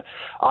Atlanta.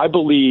 I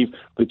believe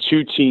the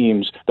 2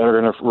 teams that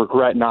are going to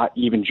regret not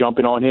even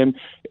jumping on him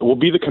will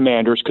be the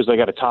Commanders because they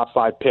got a top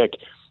 5 pick.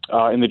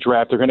 In the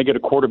draft. They're going to get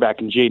a quarterback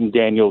in Jaden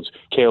Daniels,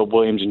 Caleb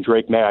Williams, and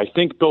Drake May. I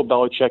think Bill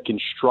Belichick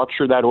can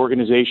structure that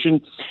organization.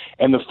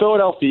 And the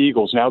Philadelphia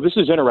Eagles, now this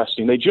is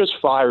interesting. They just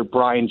fired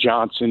Brian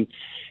Johnson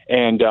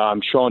and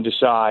Sean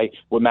Desai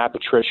with Matt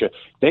Patricia.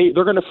 They're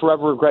going to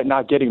forever regret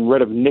not getting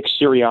rid of Nick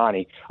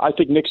Sirianni. I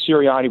think Nick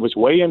Sirianni was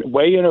way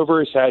in over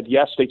his head.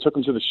 Yes, they took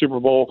him to the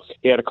Super Bowl.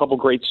 He had a couple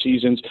great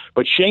seasons.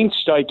 But Shane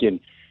Steichen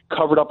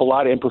covered up a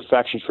lot of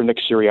imperfections for Nick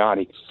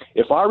Sirianni.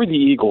 If I were the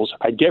Eagles,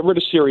 I'd get rid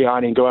of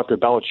Sirianni and go after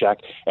Belichick.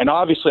 And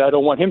obviously, I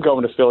don't want him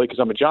going to Philly because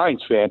I'm a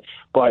Giants fan,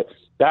 but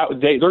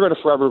they're going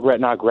to forever regret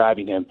not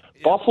grabbing him.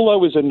 Yeah.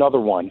 Buffalo is another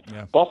one.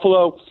 Yeah.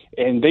 Buffalo,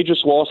 and they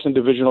just lost in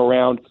the divisional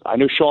round. I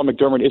know Sean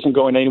McDermott isn't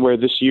going anywhere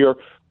this year,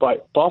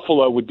 but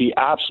Buffalo would be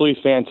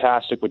absolutely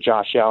fantastic with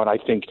Josh Allen. I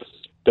think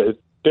the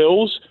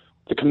Bills,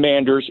 the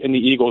Commanders, and the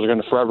Eagles are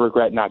going to forever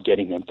regret not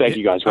getting him. Thank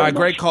you guys very much.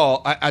 Great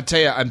call. I tell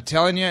you, I'm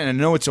telling you, and I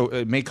know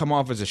it may come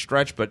off as a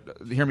stretch, but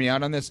hear me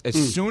out on this. As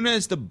soon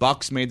as the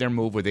Bucs made their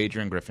move with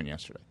Adrian Griffin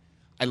yesterday,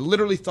 I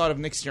literally thought of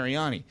Nick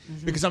Sirianni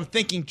because I'm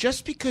thinking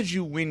just because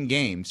you win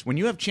games, when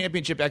you have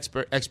championship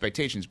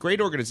expectations,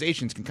 great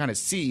organizations can kind of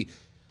see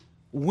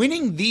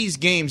winning these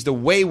games the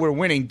way we're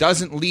winning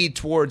doesn't lead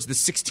towards the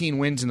 16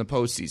 wins in the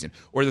postseason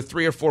or the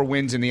 3 or 4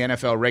 wins in the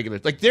NFL regular.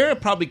 Like, there are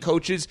probably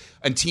coaches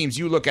and teams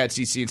you look at,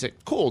 CC, and say,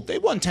 cool, they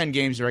won 10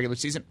 games in the regular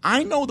season.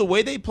 I know the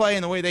way they play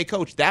and the way they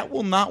coach. That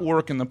will not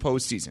work in the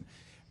postseason.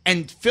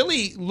 And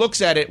Philly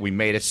looks at it, we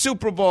made a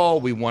Super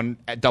Bowl, we won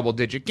at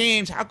double-digit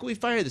games. How can we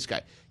fire this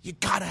guy? You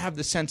got to have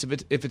the sense of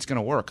it if it's going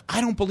to work. I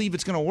don't believe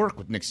it's going to work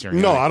with Nick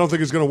Sirianni. No, I don't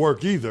think it's going to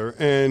work either.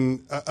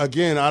 And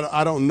again,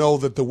 I don't know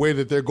that the way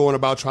that they're going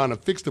about trying to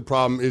fix the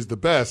problem is the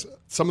best.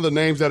 Some of the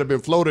names that have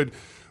been floated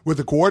with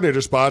the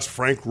coordinator spots,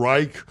 Frank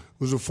Reich,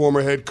 who's a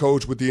former head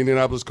coach with the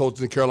Indianapolis Colts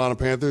and the Carolina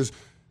Panthers,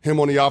 him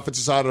on the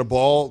offensive side of the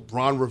ball,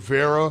 Ron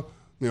Rivera,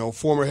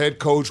 former head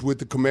coach with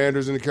the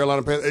Commanders and the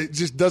Carolina Panthers. It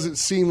just doesn't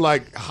seem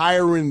like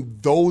hiring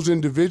those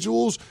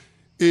individuals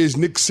is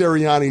Nick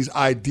Sirianni's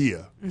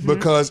idea. Mm-hmm.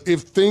 Because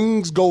if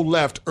things go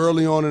left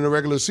early on in the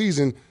regular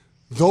season,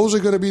 those are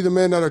going to be the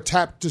men that are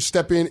tapped to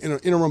step in an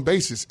interim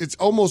basis. It's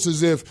almost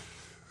as if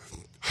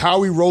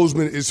Howie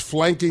Roseman is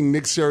flanking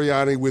Nick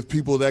Sirianni with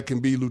people that can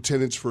be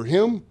lieutenants for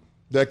him,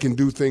 that can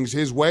do things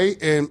his way,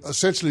 and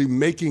essentially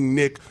making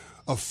Nick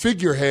a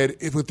figurehead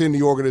within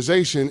the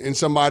organization and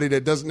somebody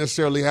that doesn't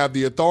necessarily have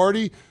the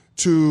authority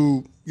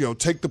to,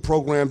 take the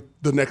program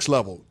the next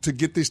level, to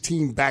get this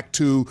team back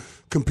to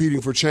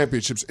competing for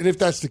championships. And if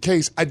that's the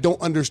case, I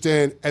don't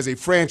understand as a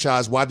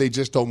franchise why they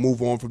just don't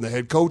move on from the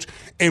head coach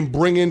and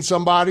bring in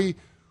somebody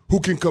who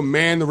can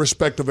command the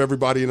respect of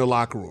everybody in the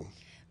locker room.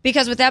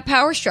 Because with that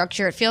power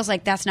structure, it feels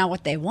like that's not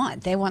what they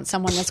want. They want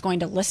someone that's going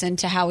to listen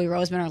to Howie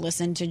Roseman or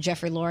listen to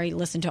Jeffrey Lurie,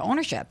 listen to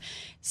ownership.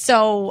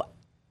 So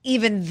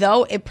even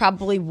though it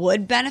probably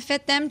would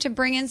benefit them to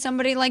bring in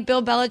somebody like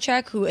Bill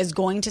Belichick, who is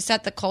going to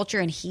set the culture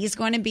and he's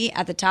going to be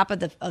at the top of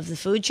the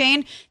food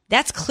chain,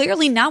 that's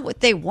clearly not what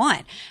they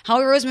want.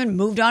 Howie Roseman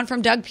moved on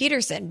from Doug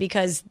Peterson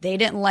because they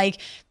didn't like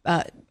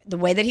the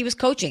way that he was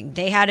coaching.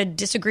 They had a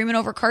disagreement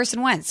over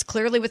Carson Wentz.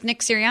 Clearly with Nick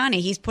Sirianni,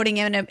 he's putting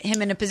him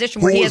in a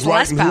position where he has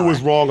less power. Who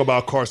was wrong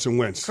about Carson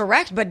Wentz?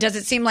 Correct, but does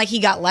it seem like he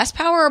got less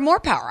power or more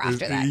power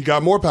after that? He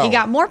got more power. He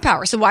got more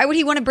power. So why would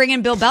he want to bring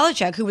in Bill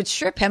Belichick, who would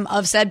strip him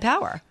of said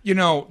power?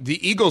 The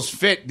Eagles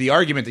fit the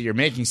argument that you're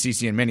making,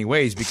 Cece, in many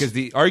ways, because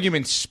the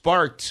argument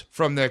sparked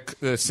from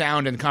the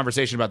sound and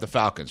conversation about the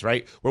Falcons,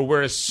 right? Where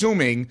we're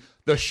assuming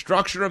the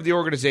structure of the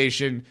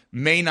organization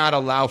may not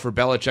allow for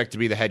Belichick to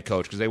be the head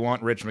coach because they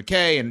want Rich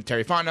McKay and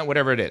Terry Fontenot,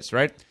 whatever it is,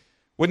 right?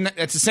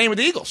 It's the same with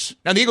the Eagles.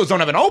 Now, the Eagles don't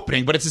have an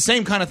opening, but it's the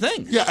same kind of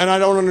thing. Yeah, and I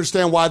don't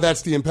understand why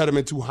that's the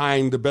impediment to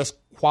hiring the best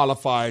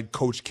qualified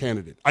coach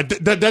candidate.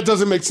 That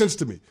doesn't make sense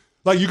to me.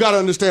 Like, you got to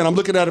understand, I'm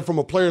looking at it from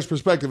a player's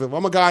perspective. If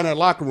I'm a guy in that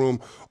locker room,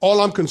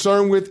 all I'm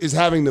concerned with is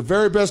having the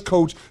very best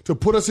coach to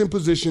put us in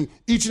position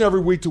each and every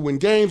week to win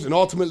games and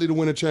ultimately to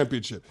win a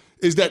championship.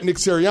 Is that Nick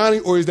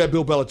Sirianni or is that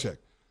Bill Belichick?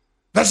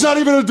 That's not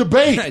even a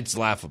debate. It's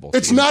laughable.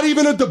 It's not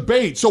even a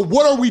debate. So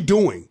what are we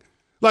doing?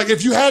 Like,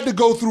 if you had to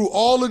go through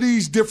all of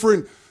these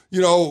different,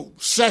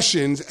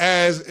 sessions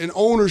as an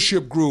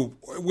ownership group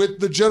with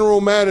the general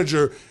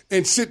manager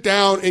and sit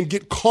down and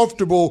get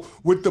comfortable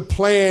with the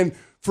plan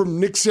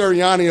from Nick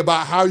Sirianni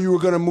about how you were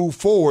going to move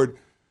forward,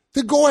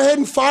 then go ahead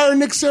and fire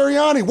Nick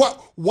Sirianni.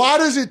 Why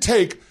does it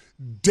take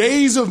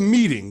days of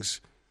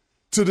meetings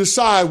to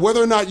decide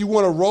whether or not you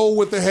want to roll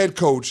with the head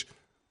coach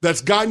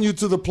that's gotten you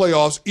to the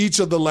playoffs each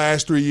of the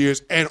last 3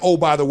 years? And, oh,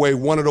 by the way,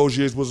 one of those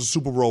years was a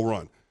Super Bowl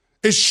run.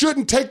 It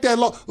shouldn't take that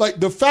long. Like,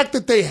 the fact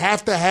that they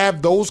have to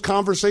have those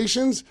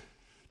conversations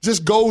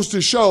just goes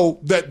to show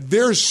that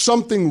there's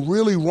something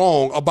really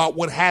wrong about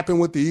what happened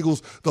with the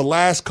Eagles the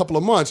last couple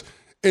of months.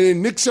 And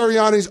in Nick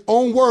Sirianni's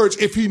own words,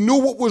 if he knew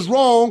what was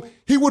wrong,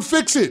 he would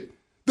fix it.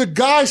 The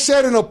guy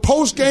said in a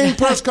post-game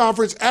press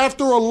conference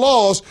after a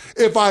loss,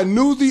 if I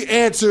knew the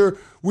answer,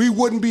 we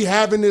wouldn't be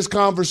having this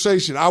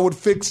conversation. I would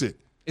fix it.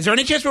 Is there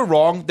any chance we're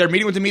wrong? They're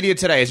meeting with the media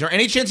today. Is there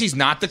any chance he's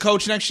not the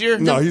coach next year?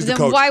 No, he's the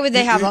coach. Why would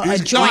they have a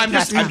joint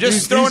press conference? I'm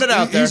just throwing it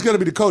out there. He's going to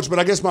be the coach, but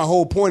I guess my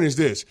whole point is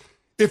this.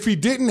 If he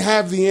didn't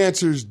have the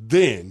answers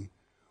then,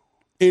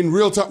 in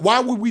real time, why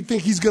would we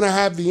think he's going to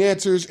have the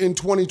answers in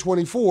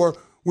 2024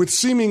 with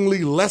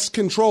seemingly less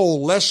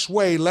control, less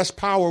sway, less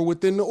power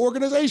within the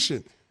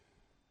organization?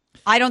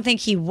 I don't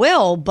think he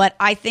will, but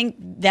I think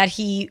that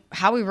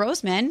Howie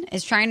Roseman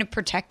is trying to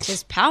protect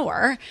his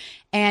power.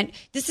 And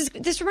this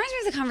reminds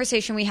me of the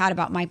conversation we had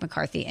about Mike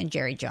McCarthy and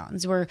Jerry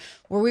Jones, where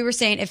we were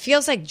saying it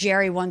feels like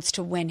Jerry wants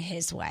to win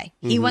his way.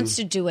 He wants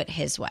to do it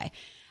his way.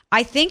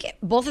 I think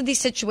both of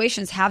these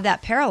situations have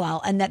that parallel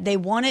and that they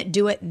want to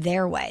do it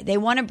their way. They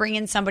want to bring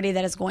in somebody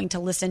that is going to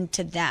listen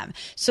to them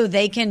so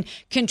they can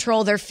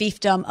control their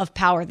fiefdom of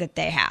power that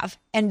they have.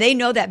 And they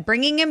know that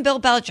bringing in Bill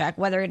Belichick,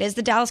 whether it is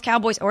the Dallas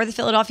Cowboys or the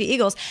Philadelphia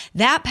Eagles,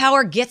 that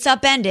power gets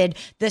upended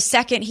the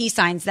second he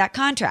signs that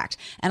contract.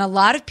 And a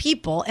lot of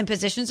people in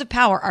positions of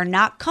power are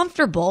not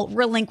comfortable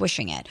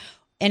relinquishing it.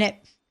 And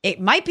it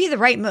might be the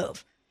right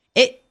move.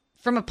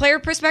 From a player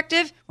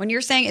perspective, when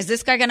you're saying, is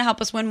this guy going to help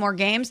us win more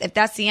games? If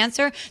that's the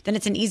answer, then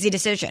it's an easy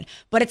decision.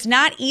 But it's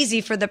not easy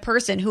for the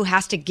person who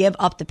has to give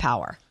up the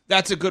power.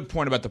 That's a good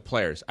point about the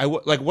players.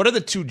 What are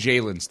the two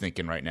Jalen's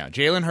thinking right now?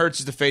 Jalen Hurts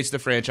is the face of the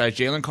franchise.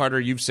 Jalen Carter,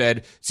 you've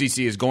said,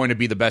 CC, is going to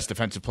be the best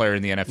defensive player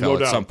in the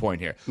NFL some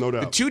point here. No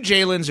doubt. The two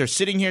Jalen's are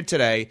sitting here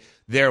today.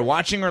 They're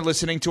watching or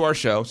listening to our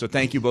show. So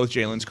thank you both,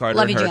 Jalen's, Carter,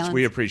 Love and you, Hurts. Jalen.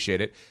 We appreciate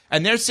it.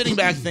 And they're sitting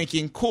back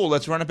thinking, cool,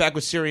 let's run it back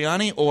with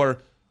Sirianni,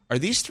 or Are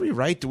these three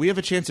right? Do we have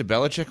a chance at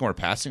Belichick and we're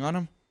passing on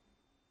him?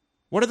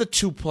 What are the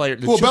two players?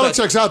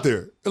 Belichick's out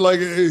there. Like,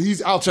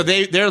 he's out there.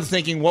 So they're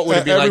thinking, what would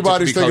it be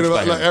everybody's like to be thinking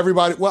coached by him?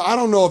 everybody. Well, I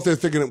don't know if they're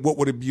thinking what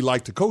would it be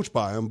like to coach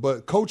by him,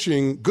 but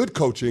good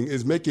coaching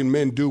is making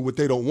men do what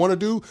they don't want to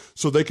do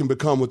so they can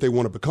become what they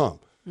want to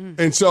become.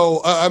 And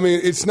so,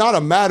 it's not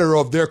a matter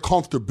of their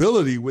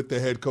comfortability with the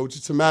head coach.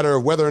 It's a matter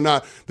of whether or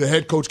not the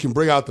head coach can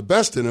bring out the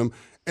best in them.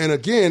 And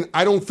again,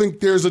 I don't think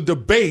there's a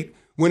debate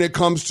when it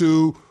comes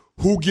to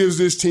who gives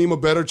this team a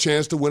better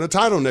chance to win a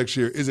title next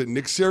year. Is it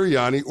Nick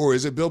Sirianni or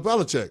is it Bill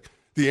Belichick?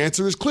 The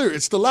answer is clear.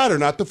 It's the latter,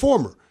 not the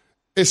former,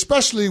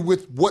 especially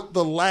with what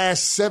the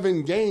last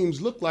 7 games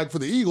looked like for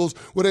the Eagles,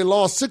 where they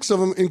lost 6 of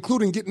them,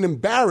 including getting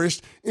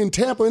embarrassed in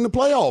Tampa in the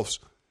playoffs.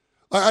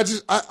 I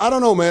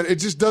don't know, man. It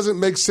just doesn't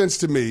make sense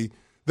to me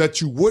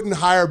that you wouldn't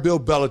hire Bill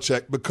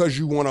Belichick because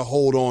you want to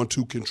hold on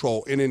to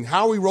control. And in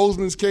Howie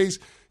Roseman's case,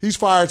 he's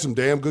fired some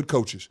damn good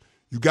coaches.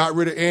 You got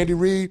rid of Andy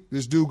Reid.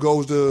 This dude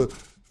goes to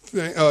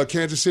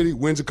Kansas City,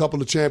 wins a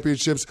couple of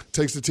championships,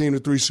 takes the team to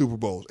 3 Super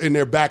Bowls, and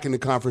they're back in the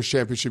conference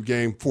championship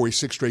game for a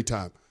 6th straight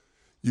time.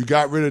 You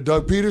got rid of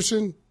Doug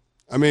Peterson.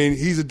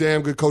 He's a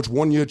damn good coach,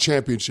 1-year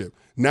championship.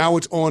 Now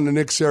it's on to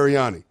Nick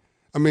Sirianni.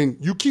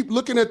 You keep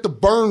looking at the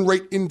burn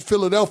rate in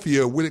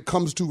Philadelphia when it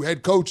comes to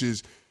head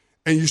coaches,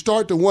 and you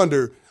start to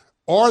wonder,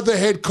 are the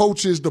head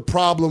coaches the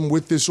problem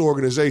with this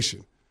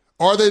organization?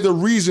 Are they the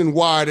reason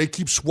why they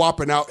keep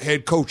swapping out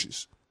head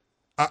coaches?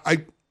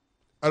 I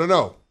don't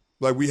know.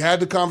 Like, we had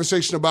the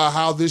conversation about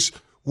how this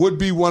would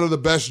be one of the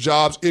best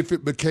jobs if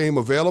it became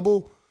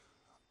available.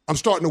 I'm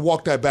starting to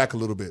walk that back a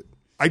little bit.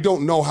 I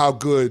don't know how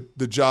good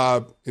the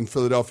job in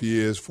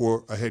Philadelphia is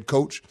for a head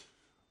coach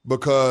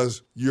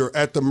because you're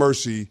at the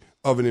mercy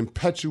of an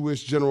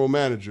impetuous general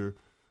manager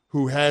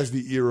who has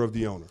the ear of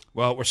the owner.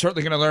 Well, we're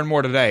certainly going to learn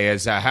more today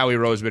as Howie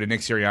Roseman and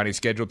Nick Sirianni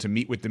scheduled to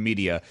meet with the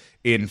media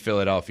in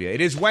Philadelphia.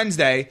 It is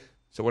Wednesday.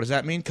 So what does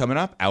that mean? Coming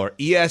up, our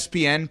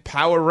ESPN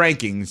Power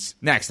Rankings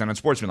next on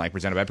Unsportsmanlike,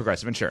 presented by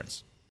Progressive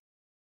Insurance.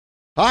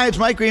 Hi, it's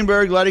Mike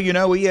Greenberg letting you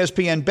know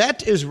ESPN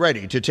Bet is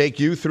ready to take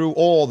you through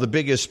all the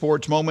biggest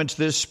sports moments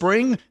this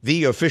spring.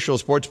 The official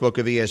sportsbook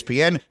of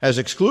ESPN has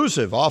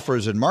exclusive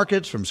offers and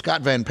markets from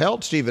Scott Van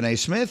Pelt, Stephen A.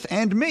 Smith,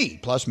 and me,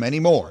 plus many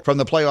more. From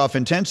the playoff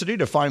intensity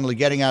to finally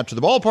getting out to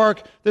the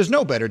ballpark, there's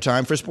no better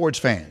time for sports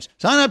fans.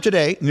 Sign up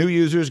today. New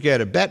users get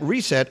a bet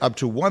reset up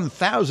to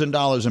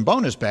 $1,000 in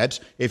bonus bets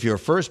if your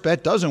first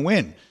bet doesn't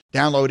win.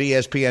 Download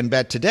ESPN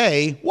Bet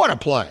today. What a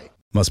play.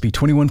 Must be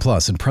 21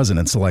 plus and present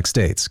in select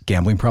states.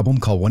 Gambling problem?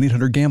 Call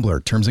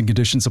 1-800-GAMBLER. Terms and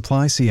conditions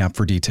apply. See app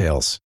for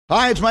details.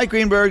 Hi, it's Mike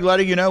Greenberg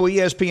letting you know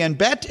ESPN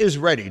Bet is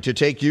ready to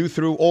take you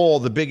through all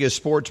the biggest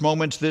sports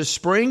moments this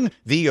spring.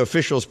 The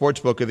official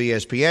sportsbook of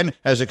ESPN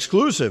has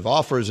exclusive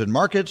offers and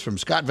markets from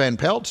Scott Van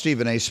Pelt,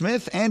 Stephen A.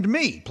 Smith, and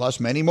me, plus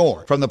many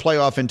more. From the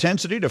playoff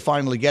intensity to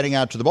finally getting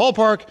out to the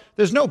ballpark,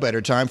 there's no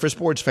better time for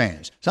sports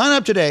fans. Sign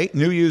up today.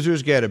 New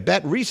users get a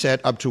bet reset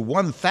up to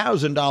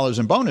 $1,000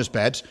 in bonus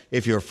bets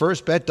if your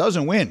first bet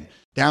doesn't win.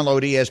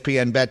 Download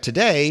ESPN Bet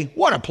today.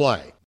 What a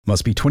play.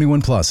 Must be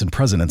 21 plus and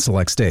present in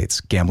select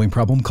states. Gambling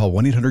problem? Call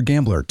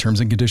 1-800-GAMBLER. Terms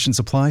and conditions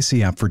apply.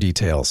 See app for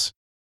details.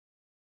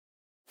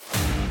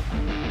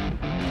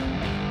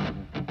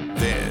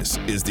 This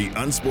is the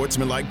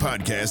Unsportsmanlike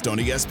podcast on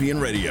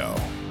ESPN Radio.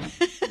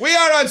 We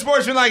are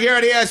Unsportsmanlike here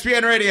at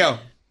ESPN Radio.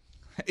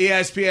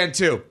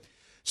 ESPN2.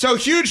 So,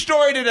 huge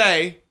story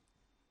today.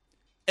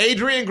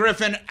 Adrian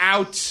Griffin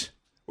out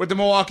with the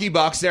Milwaukee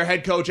Bucks, their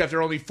head coach,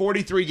 after only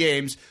 43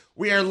 games.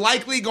 We are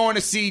likely going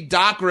to see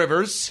Doc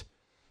Rivers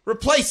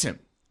replace him.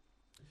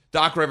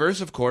 Doc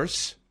Rivers, of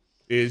course,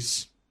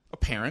 is a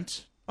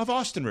parent of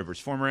Austin Rivers,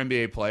 former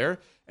NBA player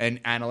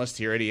and analyst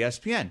here at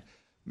ESPN.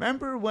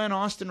 Remember when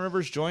Austin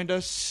Rivers joined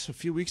us a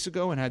few weeks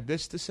ago and had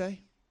this to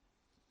say?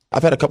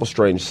 I've had a couple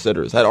strange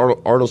sitters.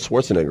 Arnold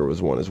Schwarzenegger was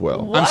one as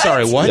well. What? I'm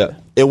sorry, what? Yeah.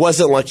 It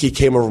wasn't like he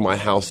came over my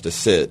house to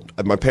sit.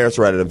 My parents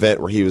were at an event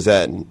where he was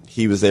at, and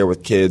he was there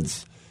with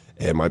kids,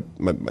 and my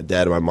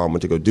dad and my mom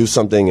went to go do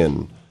something,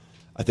 and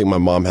I think my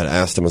mom had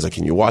asked him, I was like,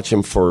 can you watch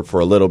him for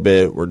a little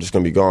bit? We're just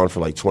going to be gone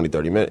for like 20,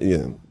 30 minutes. You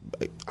know,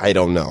 I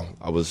don't know.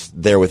 I was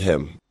there with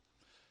him.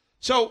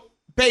 So,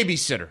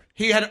 babysitter.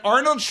 He had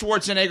Arnold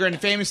Schwarzenegger and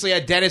famously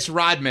had Dennis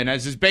Rodman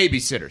as his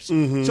babysitters.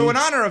 Mm-hmm. So in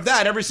honor of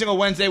that, every single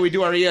Wednesday we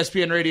do our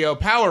ESPN Radio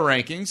Power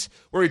Rankings,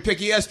 where we pick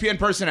ESPN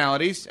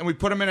personalities and we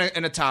put them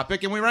in a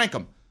topic and we rank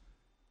them.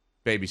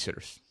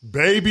 Babysitters.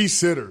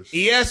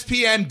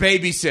 ESPN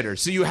babysitters.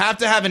 So you have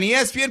to have an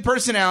ESPN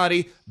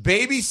personality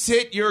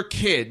babysit your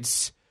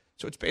kids.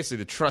 So it's basically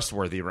the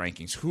trustworthy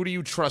rankings. Who do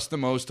you trust the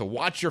most to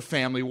watch your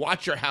family,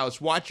 watch your house,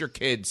 watch your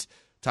kids?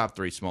 Top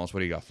 3, Smalls. What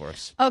do you got for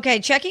us?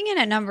 Okay, checking in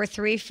at number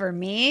 3 for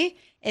me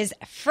is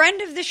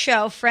friend of the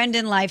show, friend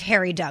in life,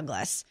 Harry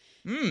Douglas.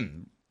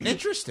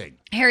 Interesting.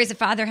 Harry's a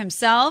father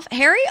himself.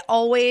 Harry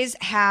always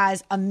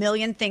has a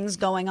million things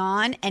going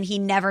on, and he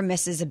never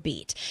misses a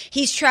beat.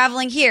 He's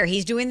traveling here.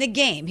 He's doing the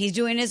game. He's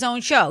doing his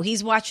own show.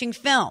 He's watching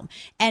film,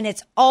 and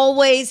it's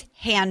always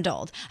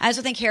handled. I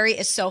also think Harry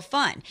is so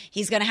fun.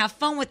 He's going to have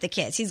fun with the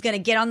kids. He's going to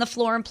get on the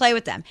floor and play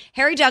with them.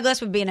 Harry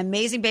Douglas would be an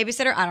amazing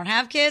babysitter. I don't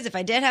have kids. If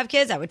I did have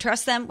kids, I would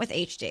trust them with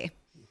HD.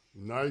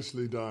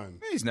 Nicely done.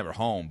 He's never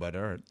home, but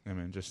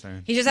just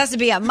saying. He just has to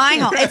be at my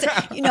home.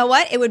 You know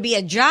what? It would be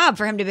a job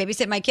for him to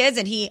babysit my kids,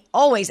 and he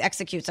always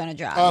executes on a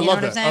job. I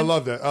love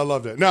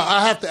that. Now,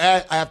 I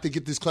have to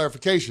get this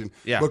clarification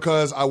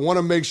because I want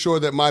to make sure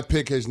that my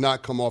pick has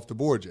not come off the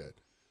board yet.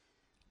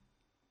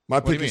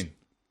 What do you mean?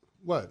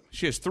 What?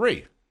 She has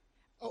 3.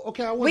 Oh,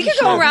 okay, we could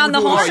go around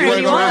the horn if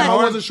you want. I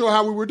wasn't sure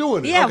how we were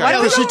doing it. Yeah, why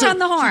don't we go around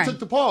the horn? She took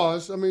the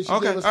pause. I mean,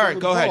 okay, all right,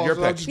 go ahead. Your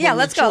pick. Yeah,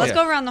 let's go. Let's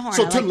go around the horn.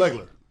 So Tim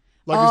Legler.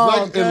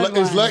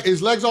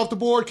 His legs off the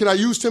board. Can I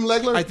use Tim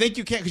Legler? I think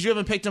you can because you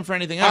haven't picked him for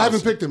anything else. I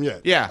haven't picked him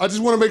yet. Yeah. I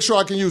just want to make sure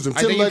I can use him.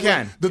 I think Legler, you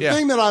can. The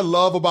thing that I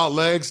love about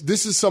Legs,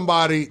 this is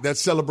somebody that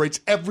celebrates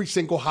every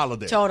single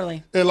holiday.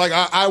 Totally. And like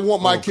I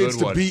want my kids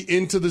to be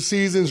into the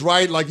seasons,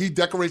 right? Like he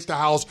decorates the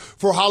house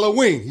for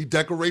Halloween. He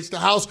decorates the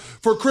house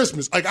for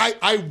Christmas. Like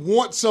I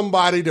want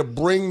somebody to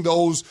bring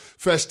those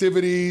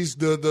festivities,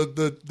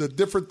 the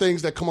different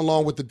things that come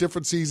along with the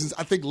different seasons.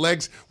 I think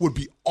Legs would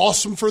be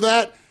awesome for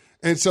that.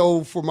 And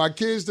so for my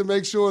kids to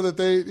make sure that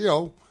they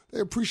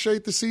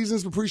appreciate the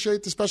seasons,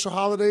 appreciate the special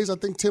holidays, I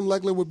think Tim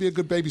Legler would be a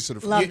good babysitter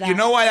for them. You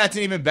know why that's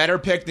an even better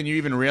pick than you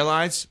even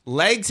realize?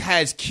 Legs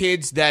has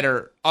kids that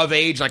are of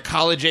age, like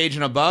college age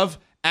and above,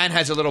 and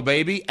has a little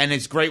baby, and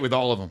it's great with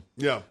all of them.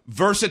 Yeah.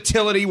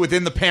 Versatility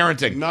within the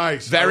parenting.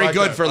 Nice. Very like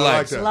good that. for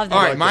Legs. Love that.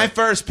 All right, my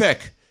first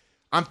pick.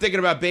 I'm thinking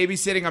about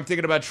babysitting. I'm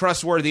thinking about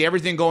trustworthy,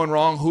 everything going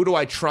wrong. Who do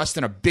I trust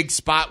in a big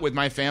spot with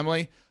my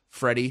family?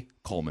 Freddie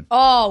Coleman.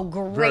 Oh,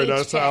 great.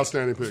 That's an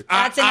outstanding pick.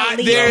 That's an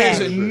elite There's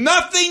pick.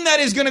 nothing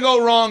that is going to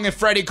go wrong if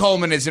Freddie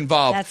Coleman is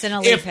involved. That's an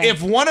elite pick.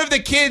 If one of the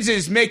kids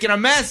is making a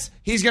mess,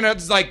 he's going to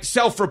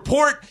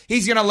self-report.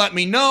 He's going to let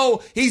me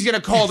know. He's going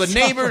to call the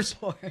neighbors.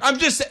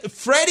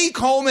 Freddie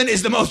Coleman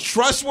is the most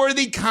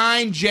trustworthy,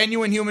 kind,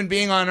 genuine human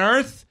being on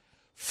earth.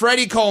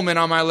 Freddie Coleman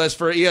on my list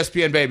for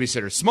ESPN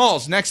babysitter.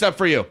 Smalls, next up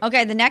for you.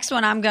 Okay, the next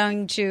one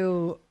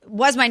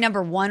was my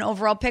number 1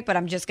 overall pick, but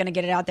I'm just going to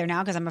get it out there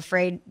now because I'm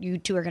afraid you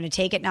two are going to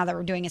take it now that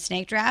we're doing a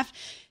snake draft.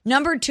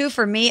 Number 2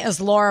 for me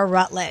is Laura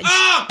Rutledge.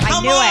 Oh,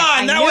 come on!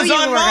 I That knew was you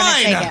on were gonna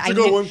mine. take it. That's a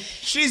good one.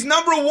 She's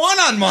number 1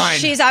 on mine.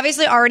 She's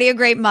obviously already a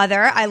great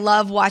mother. I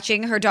love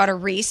watching her daughter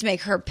Reese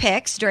make her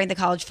picks during the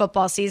college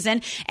football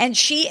season. And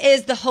she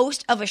is the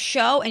host of a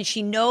show, and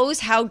she knows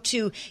how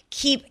to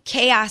keep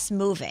chaos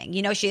moving.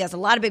 You know, she has a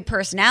lot of big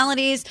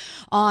personalities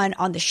on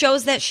the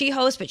shows that she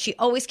hosts, but she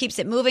always keeps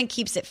it moving,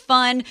 keeps it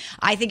fun.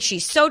 I think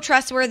she's so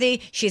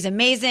trustworthy. She's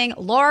amazing.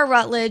 Laura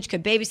Rutledge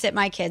could babysit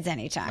my kids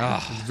anytime.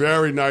 Oh,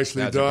 very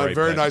nicely done.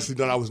 Very pick. nicely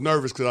done. I was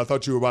nervous because I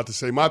thought you were about to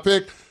say my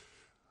pick.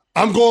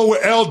 I'm going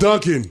with Elle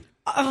Duncan.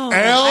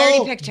 I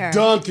already picked her.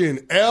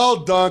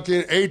 Elle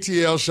Duncan,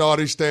 ATL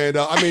Shawty stand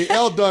up. I mean,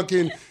 Elle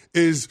Duncan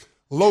is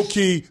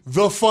low-key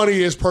the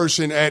funniest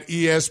person at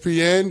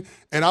ESPN,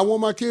 and I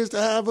want my kids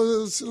to have a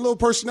little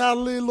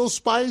personality, a little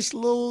spice, a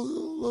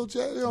little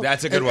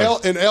That's a good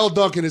one. And Elle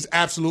Duncan is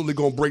absolutely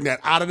going to bring that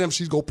out of them.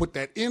 She's going to put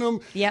that in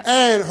them. Yep.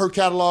 And her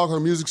catalog, her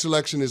music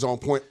selection is on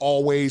point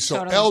always. So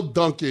Totally. Elle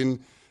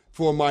Duncan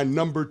for my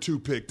number 2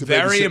 pick to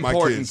Very babysit my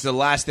important kids. to the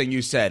last thing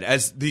you said.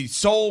 As the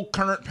sole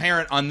current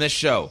parent on this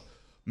show,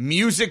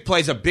 music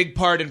plays a big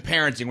part in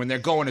parenting. When they're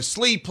going to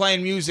sleep,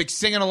 playing music,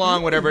 singing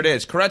along, whatever it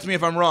is. Correct me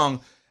if I'm wrong.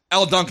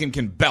 Elle Duncan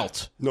can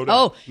belt. No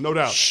doubt. No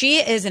doubt. She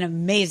is an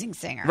amazing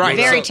singer. Right.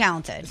 Very So,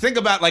 talented. Think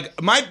about,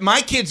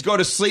 my kids go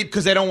to sleep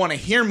because they don't want to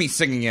hear me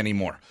singing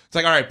anymore. It's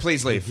like, all right,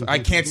 please leave. I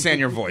can't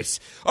stand your voice.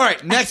 All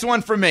right, next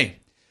one for me.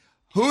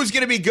 Who's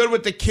going to be good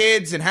with the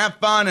kids and have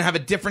fun and have a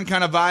different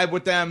kind of vibe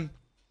with them?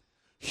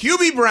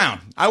 Hubie Brown.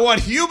 I want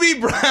Hubie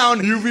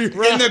Brown in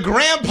the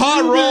grandpa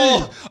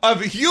role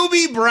of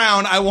Hubie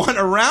Brown. I want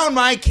around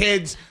my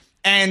kids,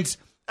 and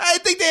I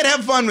think they'd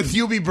have fun with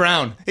Hubie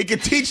Brown. He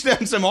could teach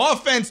them some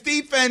offense,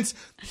 defense.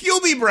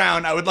 Hubie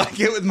Brown, I would like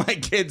it with my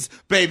kids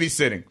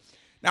babysitting.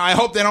 Now, I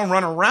hope they don't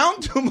run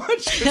around too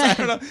much. 'Cause I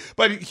don't know.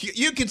 But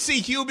you can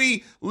see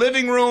Hubie,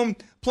 living room,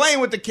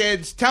 playing with the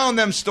kids, telling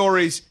them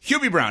stories.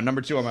 Hubie Brown,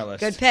 number 2 on my list.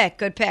 Good pick.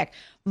 Good pick.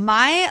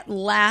 My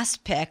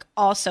last pick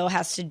also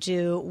has to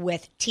do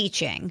with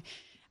teaching.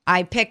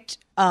 I picked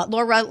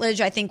Laura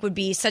Rutledge. I think would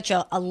be such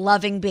a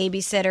loving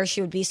babysitter.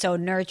 She would be so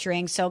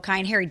nurturing, so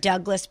kind. Harry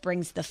Douglas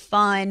brings the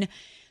fun.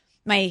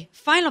 My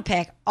final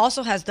pick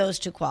also has those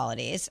 2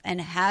 qualities and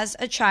has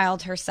a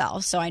child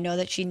herself, so I know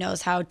that she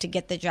knows how to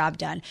get the job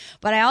done.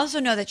 But I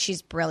also know that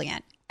she's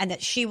brilliant and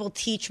that she will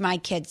teach my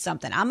kids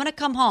something. I'm going to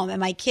come home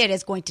and my kid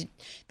is going to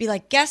be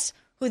like, guess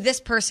what this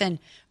person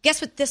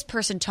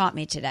taught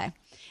me today?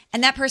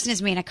 And that person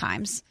is Mina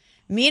Kimes.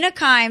 Mina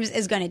Kimes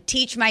is going to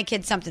teach my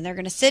kids something. They're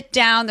going to sit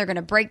down. They're going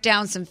to break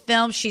down some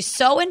films. She's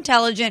so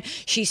intelligent.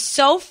 She's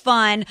so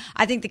fun.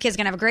 I think the kid's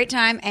going to have a great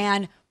time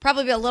and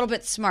probably be a little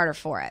bit smarter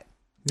for it.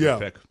 Yeah.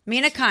 Pick.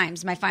 Mina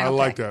Kimes, my final I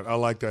like pick. that. I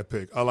like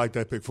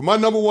that pick. For my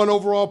number one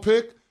overall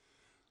pick,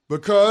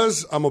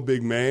 because I'm a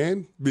big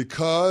man,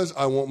 because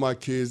I want my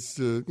kids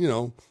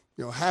to,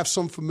 have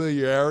some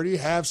familiarity,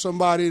 have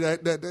somebody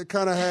that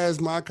kind of has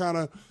my kind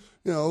of,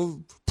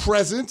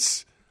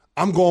 presence,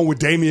 I'm going with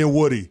Damian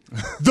Woody.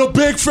 The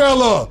big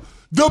fella.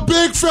 The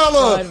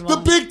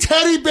big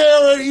teddy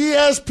bear at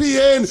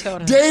ESPN,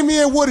 totally.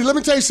 Damian Woody. Let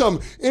me tell you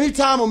something.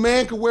 Anytime a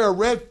man can wear a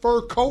red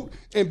fur coat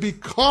and be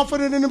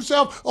confident in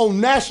himself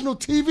on national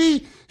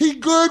TV, he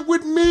good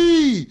with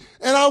me.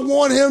 And I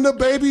want him to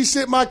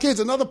babysit my kids.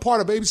 Another part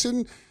of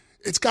babysitting,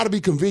 it's got to be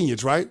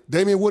convenience, right?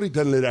 Damian Woody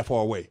doesn't live that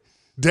far away.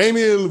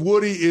 Damian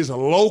Woody is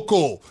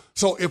local.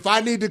 So if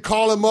I need to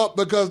call him up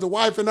because the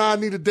wife and I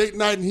need a date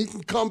night and he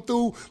can come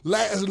through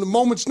at a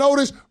moment's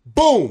notice,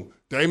 boom,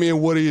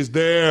 Damian Woody is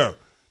there.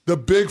 The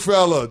big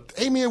fella,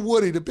 Damian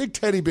Woody, the big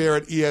teddy bear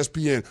at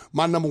ESPN.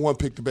 My number one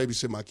pick to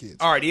babysit my kids.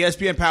 All right,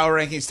 ESPN Power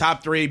Rankings,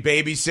 top 3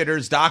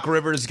 babysitters. Doc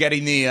Rivers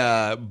getting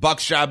the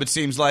Bucks job, it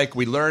seems like.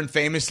 We learned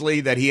famously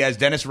that he has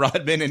Dennis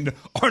Rodman and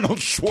Arnold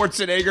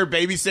Schwarzenegger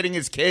babysitting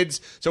his kids.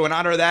 So in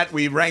honor of that,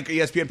 we rank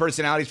ESPN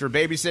personalities for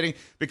babysitting.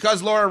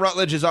 Because Laura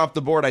Rutledge is off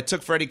the board, I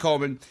took Freddie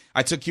Coleman.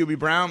 I took QB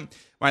Brown.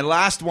 My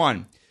last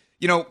one.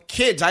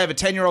 Kids, I have a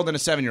 10-year-old and a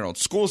 7-year-old.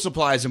 School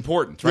supply is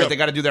important, right? Yep. They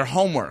got to do their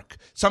homework.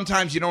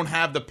 Sometimes you don't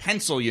have the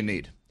pencil you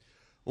need.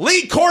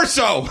 Lee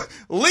Corso.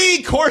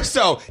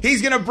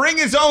 He's going to bring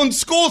his own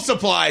school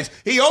supplies.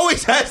 He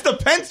always has the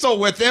pencil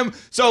with him.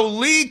 So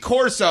Lee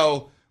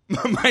Corso,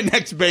 my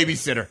next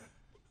babysitter.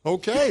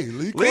 Okay,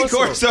 Lee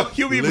Corso,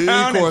 QB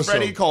Brown, and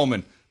Freddie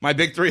Coleman. My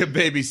big 3 of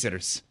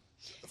babysitters.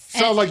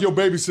 Sounds like your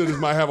babysitters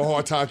might have a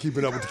hard time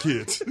keeping up with the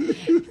kids.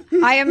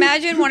 I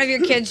imagine one of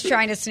your kids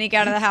trying to sneak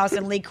out of the house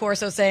and Lee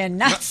Corso saying,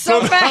 not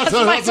so fast,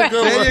 my friend.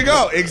 There you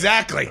go.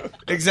 Exactly.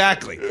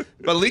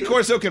 But Lee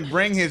Corso can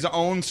bring his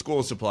own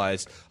school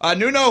supplies.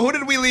 Nuno, who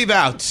did we leave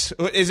out?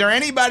 Is there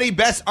anybody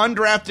best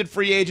undrafted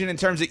free agent in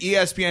terms of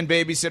ESPN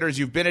babysitters?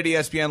 You've been at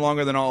ESPN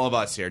longer than all of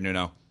us here,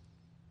 Nuno.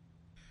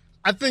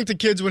 I think the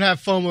kids would have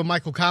fun with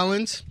Michael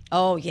Collins.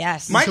 Oh,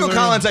 yes. Michael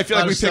Collins, I feel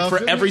like we pick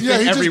for everything every week. Yeah,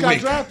 he just got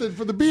drafted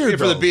for the beard,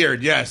 For the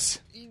beard, yes.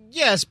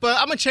 Yes, but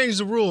I'm going to change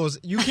the rules.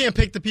 You can't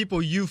pick the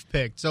people you've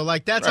picked. So,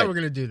 that's how we're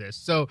going to do this.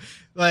 So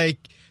I'm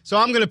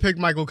going to pick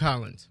Michael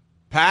Collins.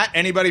 Pat,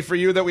 anybody for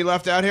you that we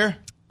left out here?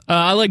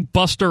 I like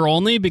Buster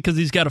Olney because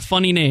he's got a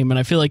funny name, and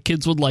I feel like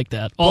kids would like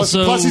that. Plus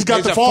he's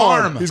got the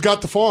farm. He's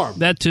got the farm.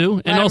 That,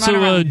 too. And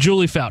also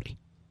Julie Foudy.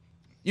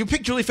 You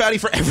pick Julie Foudy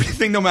for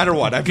everything, no matter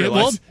what, I've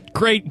realized.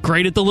 Well,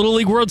 great at the Little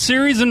League World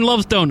Series and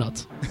loves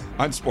donuts.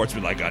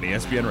 Unsportsmanlike on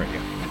ESPN Radio.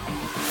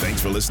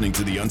 Thanks for listening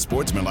to the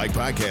Unsportsmanlike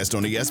podcast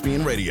on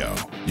ESPN Radio.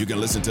 You can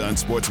listen to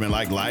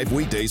Unsportsmanlike live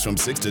weekdays from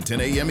 6 to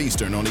 10 a.m.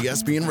 Eastern on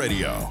ESPN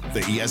Radio,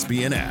 the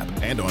ESPN app,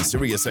 and on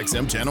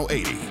SiriusXM Channel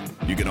 80.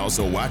 You can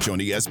also watch on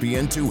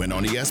ESPN2 and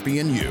on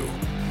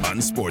ESPNU.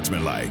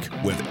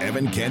 Unsportsmanlike with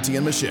Evan, Canty,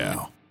 and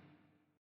Michelle.